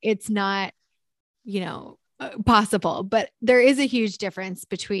like it's not, possible, but there is a huge difference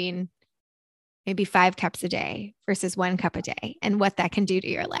between maybe 5 cups a day versus 1 cup a day, and what that can do to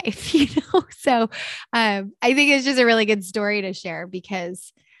your life, So I think it's just a really good story to share,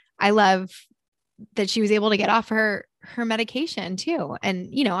 because I love that she was able to get off her medication too.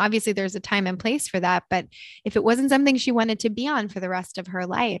 And, obviously there's a time and place for that, but if it wasn't something she wanted to be on for the rest of her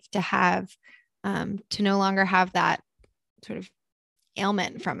life, to have, to no longer have that sort of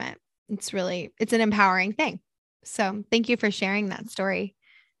ailment from it, it's an empowering thing. So thank you for sharing that story.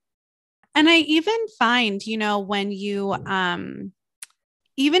 And I even find, when you,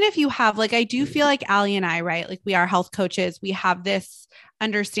 even if you have, like, I do feel like Allie and I, right? Like, we are health coaches. We have this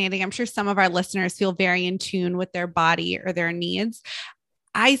understanding. I'm sure some of our listeners feel very in tune with their body or their needs.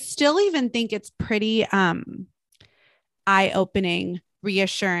 I still even think it's pretty eye-opening,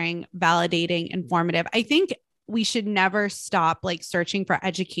 reassuring, validating, informative. I think we should never stop like searching for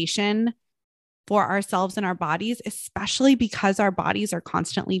education for ourselves and our bodies, especially because our bodies are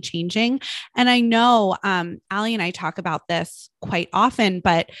constantly changing. And I know Allie and I talk about this quite often,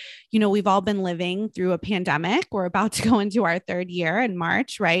 but, we've all been living through a pandemic. We're about to go into our 3rd year in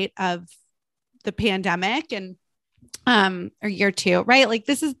March, right, of the pandemic. And or year 2, right? Like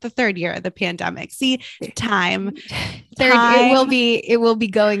this is the 3rd year of the pandemic. See, time. It will be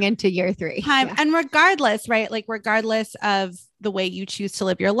going into year 3. Time. Yeah. And regardless, right? Like regardless of the way you choose to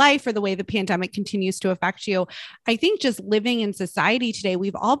live your life or the way the pandemic continues to affect you, I think just living in society today,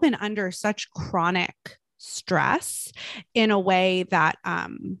 we've all been under such chronic stress in a way that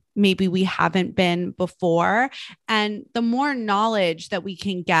maybe we haven't been before. And the more knowledge that we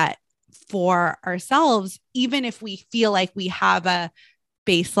can get for ourselves, even if we feel like we have a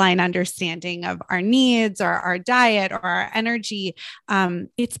baseline understanding of our needs or our diet or our energy,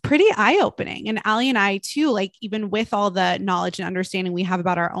 it's pretty eye-opening. And Allie and I too, like even with all the knowledge and understanding we have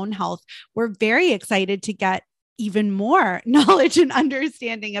about our own health, we're very excited to get even more knowledge and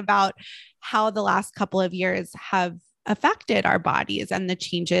understanding about how the last couple of years have affected our bodies and the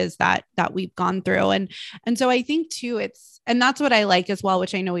changes that we've gone through. And so I think too, and that's what I like as well,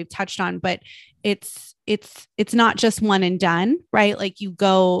 which I know we've touched on, but it's not just one and done, right? Like you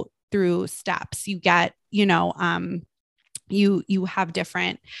go through steps, you get, you have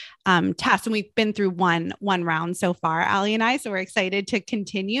different tests, and we've been through one round so far, Allie and I, so we're excited to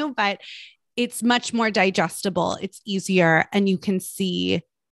continue, but it's much more digestible. It's easier, and you can see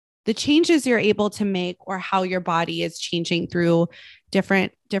the changes you're able to make or how your body is changing through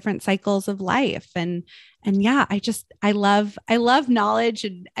different cycles of life. And yeah, I love knowledge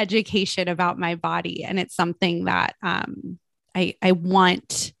and education about my body. And it's something that I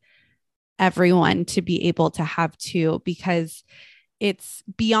want everyone to be able to have too, because it's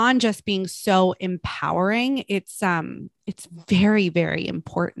beyond just being so empowering. It's very, very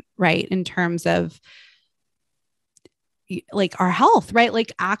important, right? In terms of like our health, right?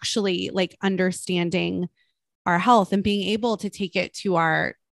 Like actually like understanding our health and being able to take it to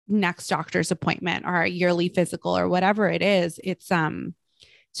our next doctor's appointment or our yearly physical or whatever it is. It's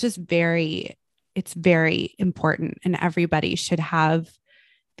very important, and everybody should have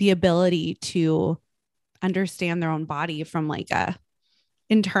the ability to understand their own body from like a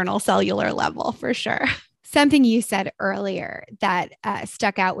internal cellular level, for sure. Something you said earlier that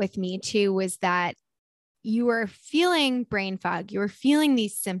stuck out with me too was that you were feeling brain fog, you were feeling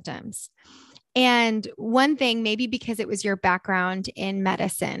these symptoms. And one thing, maybe because it was your background in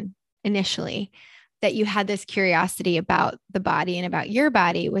medicine initially, that you had this curiosity about the body and about your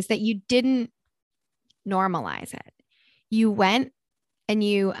body, was that you didn't normalize it. You went and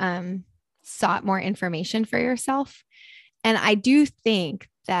you sought more information for yourself. And I do think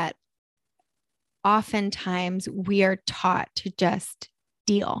that oftentimes we are taught to just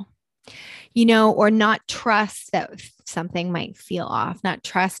deal, or not trust that something might feel off, not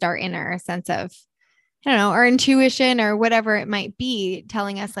trust our inner sense of, our intuition or whatever it might be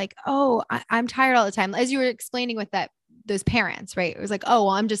telling us like, oh, I'm tired all the time. As you were explaining with those parents, right? It was like, oh,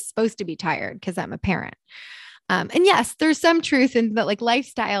 well, I'm just supposed to be tired because I'm a parent. And yes, there's some truth in that, like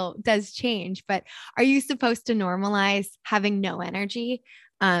lifestyle does change, but are you supposed to normalize having no energy?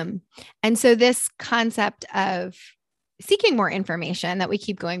 And so this concept of seeking more information that we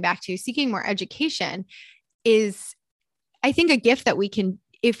keep going back to, seeking more education, is, I think, a gift that we can,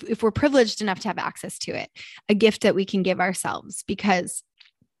 if we're privileged enough to have access to it, a gift that we can give ourselves, because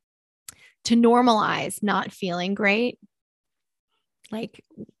to normalize not feeling great, like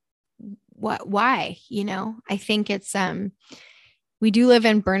why, I think it's, we do live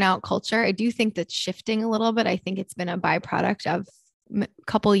in burnout culture. I do think that's shifting a little bit. I think it's been a byproduct of a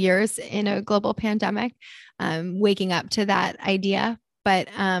couple years in a global pandemic, waking up to that idea. But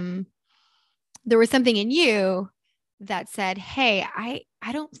there was something in you that said, hey, I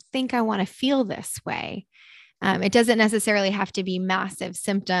don't think I want to feel this way. It doesn't necessarily have to be massive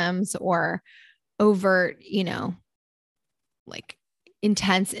symptoms or overt, like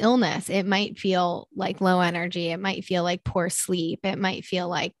intense illness. It might feel like low energy. It might feel like poor sleep. It might feel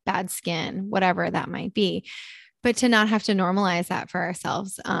like bad skin, whatever that might be. But to not have to normalize that for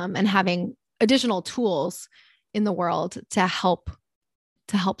ourselves, and having additional tools in the world to help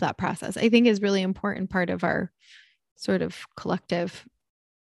that process, I think is really important part of our sort of collective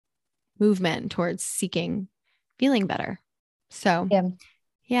movement towards feeling better. So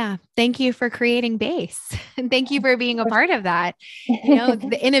yeah. Thank you for creating BASE, and thank you for being a part of that,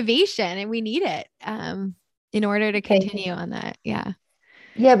 the innovation, and we need it in order to continue on that. Yeah.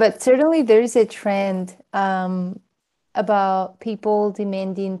 Yeah, but certainly there is a trend about people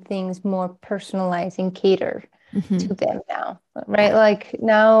demanding things more personalized and cater to them now, right? Like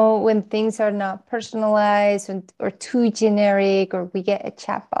now when things are not personalized or too generic, or we get a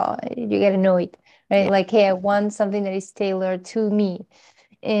chatbot, you get annoyed, right? Like, hey, I want something that is tailored to me,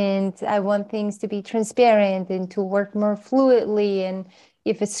 and I want things to be transparent and to work more fluidly. And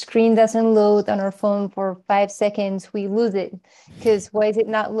if a screen doesn't load on our phone for 5 seconds, we lose it, because why is it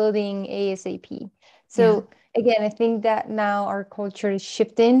not loading ASAP? So again, I think that now our culture is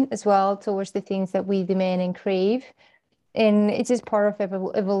shifting as well towards the things that we demand and crave. And it's just part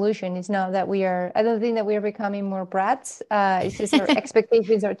of evolution. It's not that I don't think that we are becoming more brats. It's just our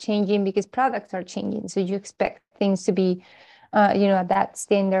expectations are changing because products are changing. So you expect things to be, at that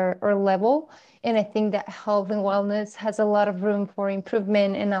standard or level. And I think that health and wellness has a lot of room for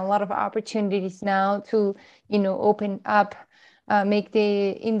improvement and a lot of opportunities now to, open up, make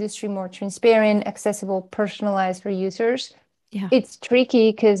the industry more transparent, accessible, personalized for users. Yeah. It's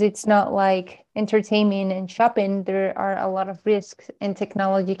tricky because it's not like entertainment and shopping. There are a lot of risks, and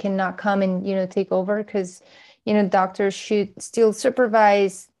technology cannot come and, take over, because, doctors should still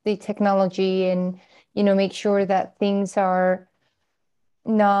supervise the technology and, make sure that things are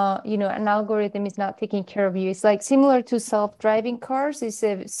not, an algorithm is not taking care of you. It's like similar to self-driving cars. It's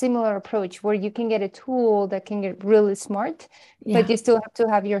a similar approach where you can get a tool that can get really smart, but you still have to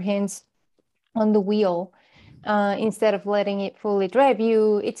have your hands on the wheel. Instead of letting it fully drive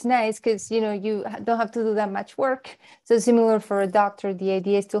you. It's nice because, you don't have to do that much work. So similar for a doctor, the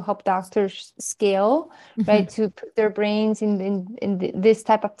idea is to help doctors scale, right? To put their brains in this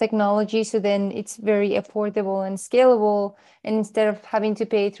type of technology. So then it's very affordable and scalable. And instead of having to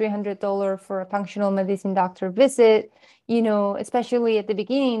pay $300 for a functional medicine doctor visit, especially at the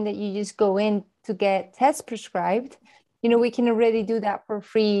beginning that you just go in to get tests prescribed, we can already do that for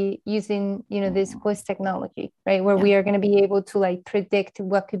free using, this Quest technology, right? Where we are going to be able to like predict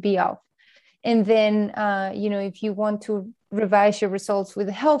what could be off. And then, if you want to revise your results with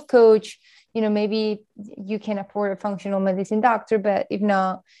a health coach, maybe you can afford a functional medicine doctor, but if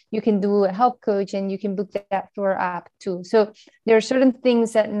not, you can do a health coach and you can book that through our app too. So there are certain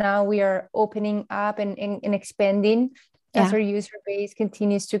things that now we are opening up and expanding as our user base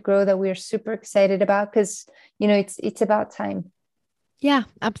continues to grow, that we are super excited about, because, it's about time. Yeah,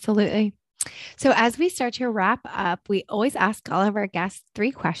 absolutely. So as we start to wrap up, we always ask all of our guests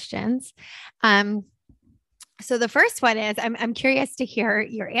 3 questions. So the first one is, I'm curious to hear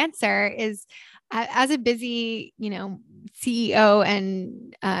your answer is, as a busy, CEO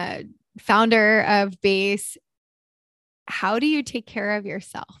and founder of Base, how do you take care of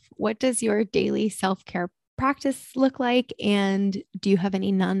yourself? What does your daily self-care practice look like? And do you have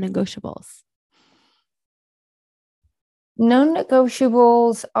any non-negotiables?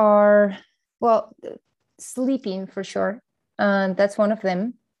 Non-negotiables are, well, sleeping for sure. That's one of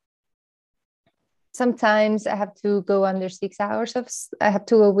them. Sometimes I have to go under 6 hours I have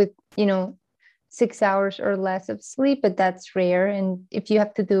to go with, 6 hours or less of sleep, but that's rare. And if you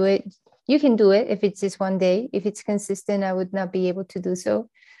have to do it, you can do it. If it's just one day, if it's consistent, I would not be able to do so,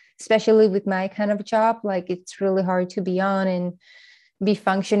 especially with my kind of job. Like, it's really hard to be on and be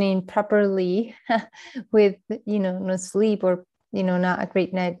functioning properly with, no sleep, or, not a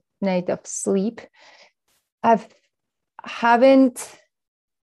great night of sleep. Haven't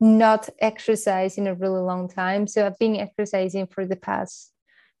not exercised in a really long time. So I've been exercising for the past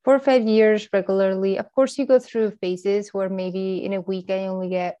 4 or 5 years regularly. Of course, you go through phases where maybe in a week I only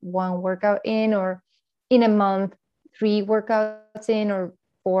get 1 workout in, or in a month, 3 workouts in, or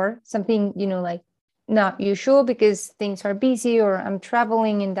 4, something, like not usual, because things are busy or I'm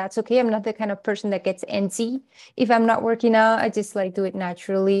traveling, and that's okay. I'm not the kind of person that gets antsy if I'm not working out. I just like do it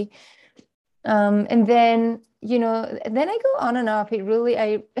naturally. And then, then I go on and off. I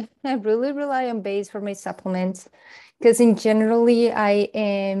really rely on Base for my supplements, because in generally I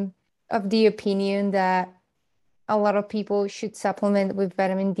am of the opinion that a lot of people should supplement with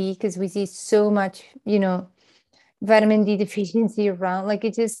vitamin D, because we see so much, vitamin D deficiency around. Like,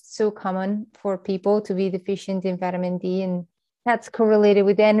 it's just so common for people to be deficient in vitamin D, and that's correlated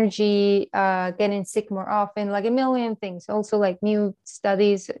with energy, getting sick more often, like a million things. Also, like new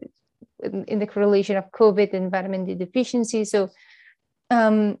studies in the correlation of COVID and vitamin D deficiency. So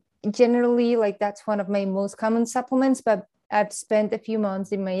generally, like, that's one of my most common supplements. But I've spent a few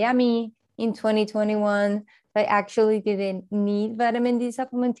months in Miami in 2021. I actually didn't need vitamin D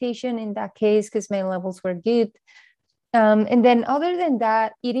supplementation in that case, because my levels were good. And then other than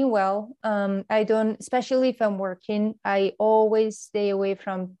that, eating well. I don't, especially if I'm working, I always stay away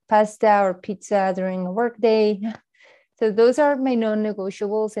from pasta or pizza during a work day. So those are my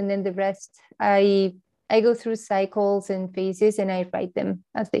non-negotiables. And then the rest, I go through cycles and phases, and I write them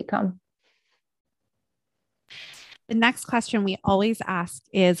as they come. The next question we always ask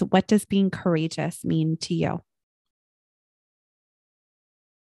is, what does being courageous mean to you?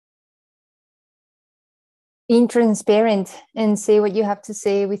 Being transparent and say what you have to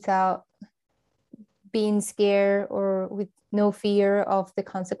say without being scared or with no fear of the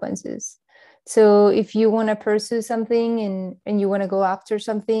consequences. So if you want to pursue something and you want to go after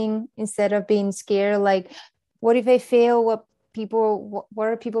something, instead of being scared, like, what if I fail? What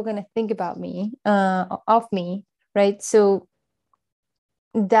are people going to think about me, of me, right? So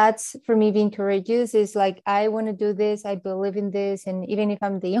that's, for me, being courageous is like, I want to do this, I believe in this, and even if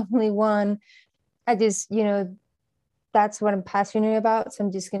I'm the only one, I just, that's what I'm passionate about. So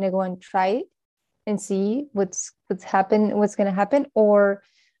I'm just going to go and try it and see what's going to happen. Or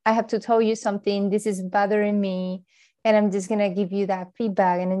I have to tell you something, this is bothering me, and I'm just going to give you that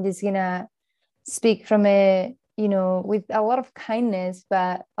feedback, and I'm just going to speak from a, with a lot of kindness,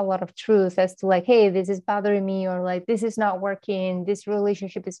 but a lot of truth, as to like, hey, this is bothering me, or like, this is not working, this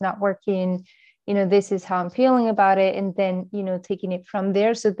relationship is not working, this is how I'm feeling about it. And then, taking it from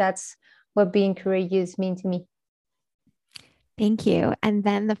there. So that's what being courageous means to me. Thank you. And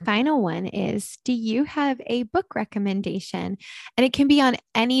then the final one is, do you have a book recommendation? And it can be on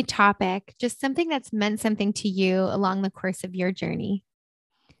any topic, just something that's meant something to you along the course of your journey.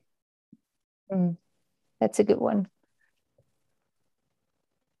 That's a good one.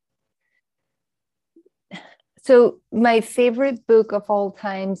 So my favorite book of all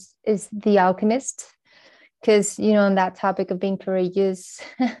times is The Alchemist, because, on that topic of being courageous,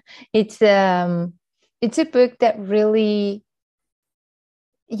 it's a book that really,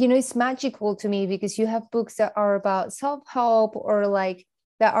 it's magical to me, because you have books that are about self-help or like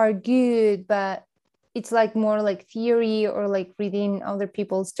that are good, but it's like more like theory, or like reading other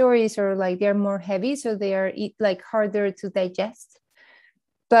people's stories, or like they're more heavy, so they are like harder to digest.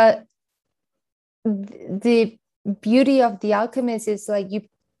 But the beauty of The Alchemist is like, you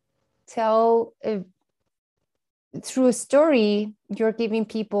tell through a story, you're giving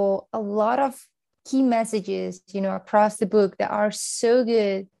people a lot of key messages, across the book, that are so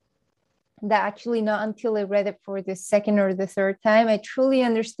good that actually not until I read it for the second or the third time, I truly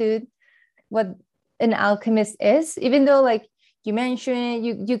understood what an alchemist is, even though, like you mentioned,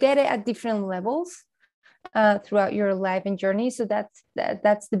 you get it at different levels throughout your life and journey. So that's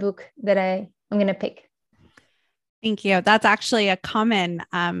the book that I'm going to pick. Thank you. That's actually a common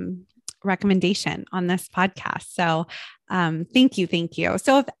recommendation on this podcast. So thank you.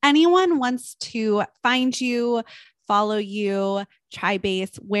 So if anyone wants to find you, follow you, try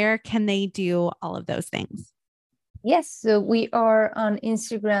base, where can they do all of those things? Yes. So we are on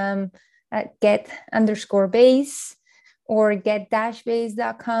Instagram at get_base, or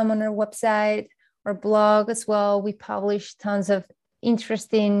get-base.com on our website, or blog as well. We publish tons of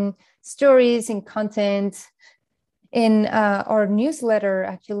interesting stories and content. In our newsletter,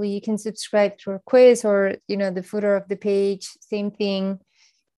 actually, you can subscribe to our quiz, or, the footer of the page, same thing.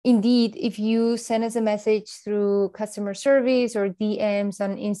 Indeed, if you send us a message through customer service or DMs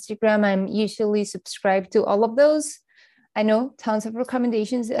on Instagram, I'm usually subscribed to all of those. I know tons of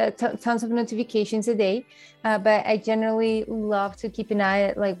recommendations, tons of notifications a day, but I generally love to keep an eye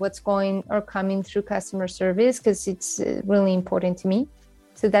at like what's going or coming through customer service, because it's really important to me.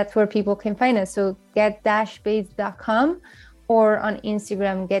 So that's where people can find us. So get-base.com, or on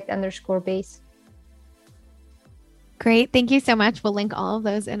Instagram, get_base. Great. Thank you so much. We'll link all of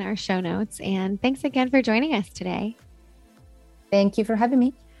those in our show notes. And thanks again for joining us today. Thank you for having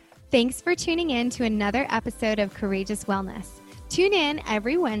me. Thanks for tuning in to another episode of Courageous Wellness. Tune in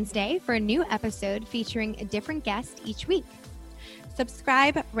every Wednesday for a new episode featuring a different guest each week.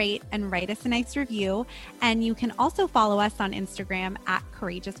 Subscribe, rate, and write us a nice review. And you can also follow us on Instagram at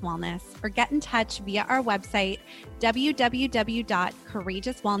Courageous Wellness, or get in touch via our website,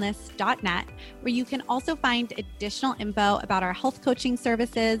 www.courageouswellness.net, where you can also find additional info about our health coaching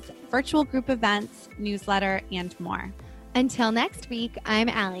services, virtual group events, newsletter, and more. Until next week, I'm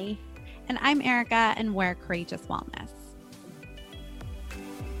Allie. And I'm Erica, and we're Courageous Wellness.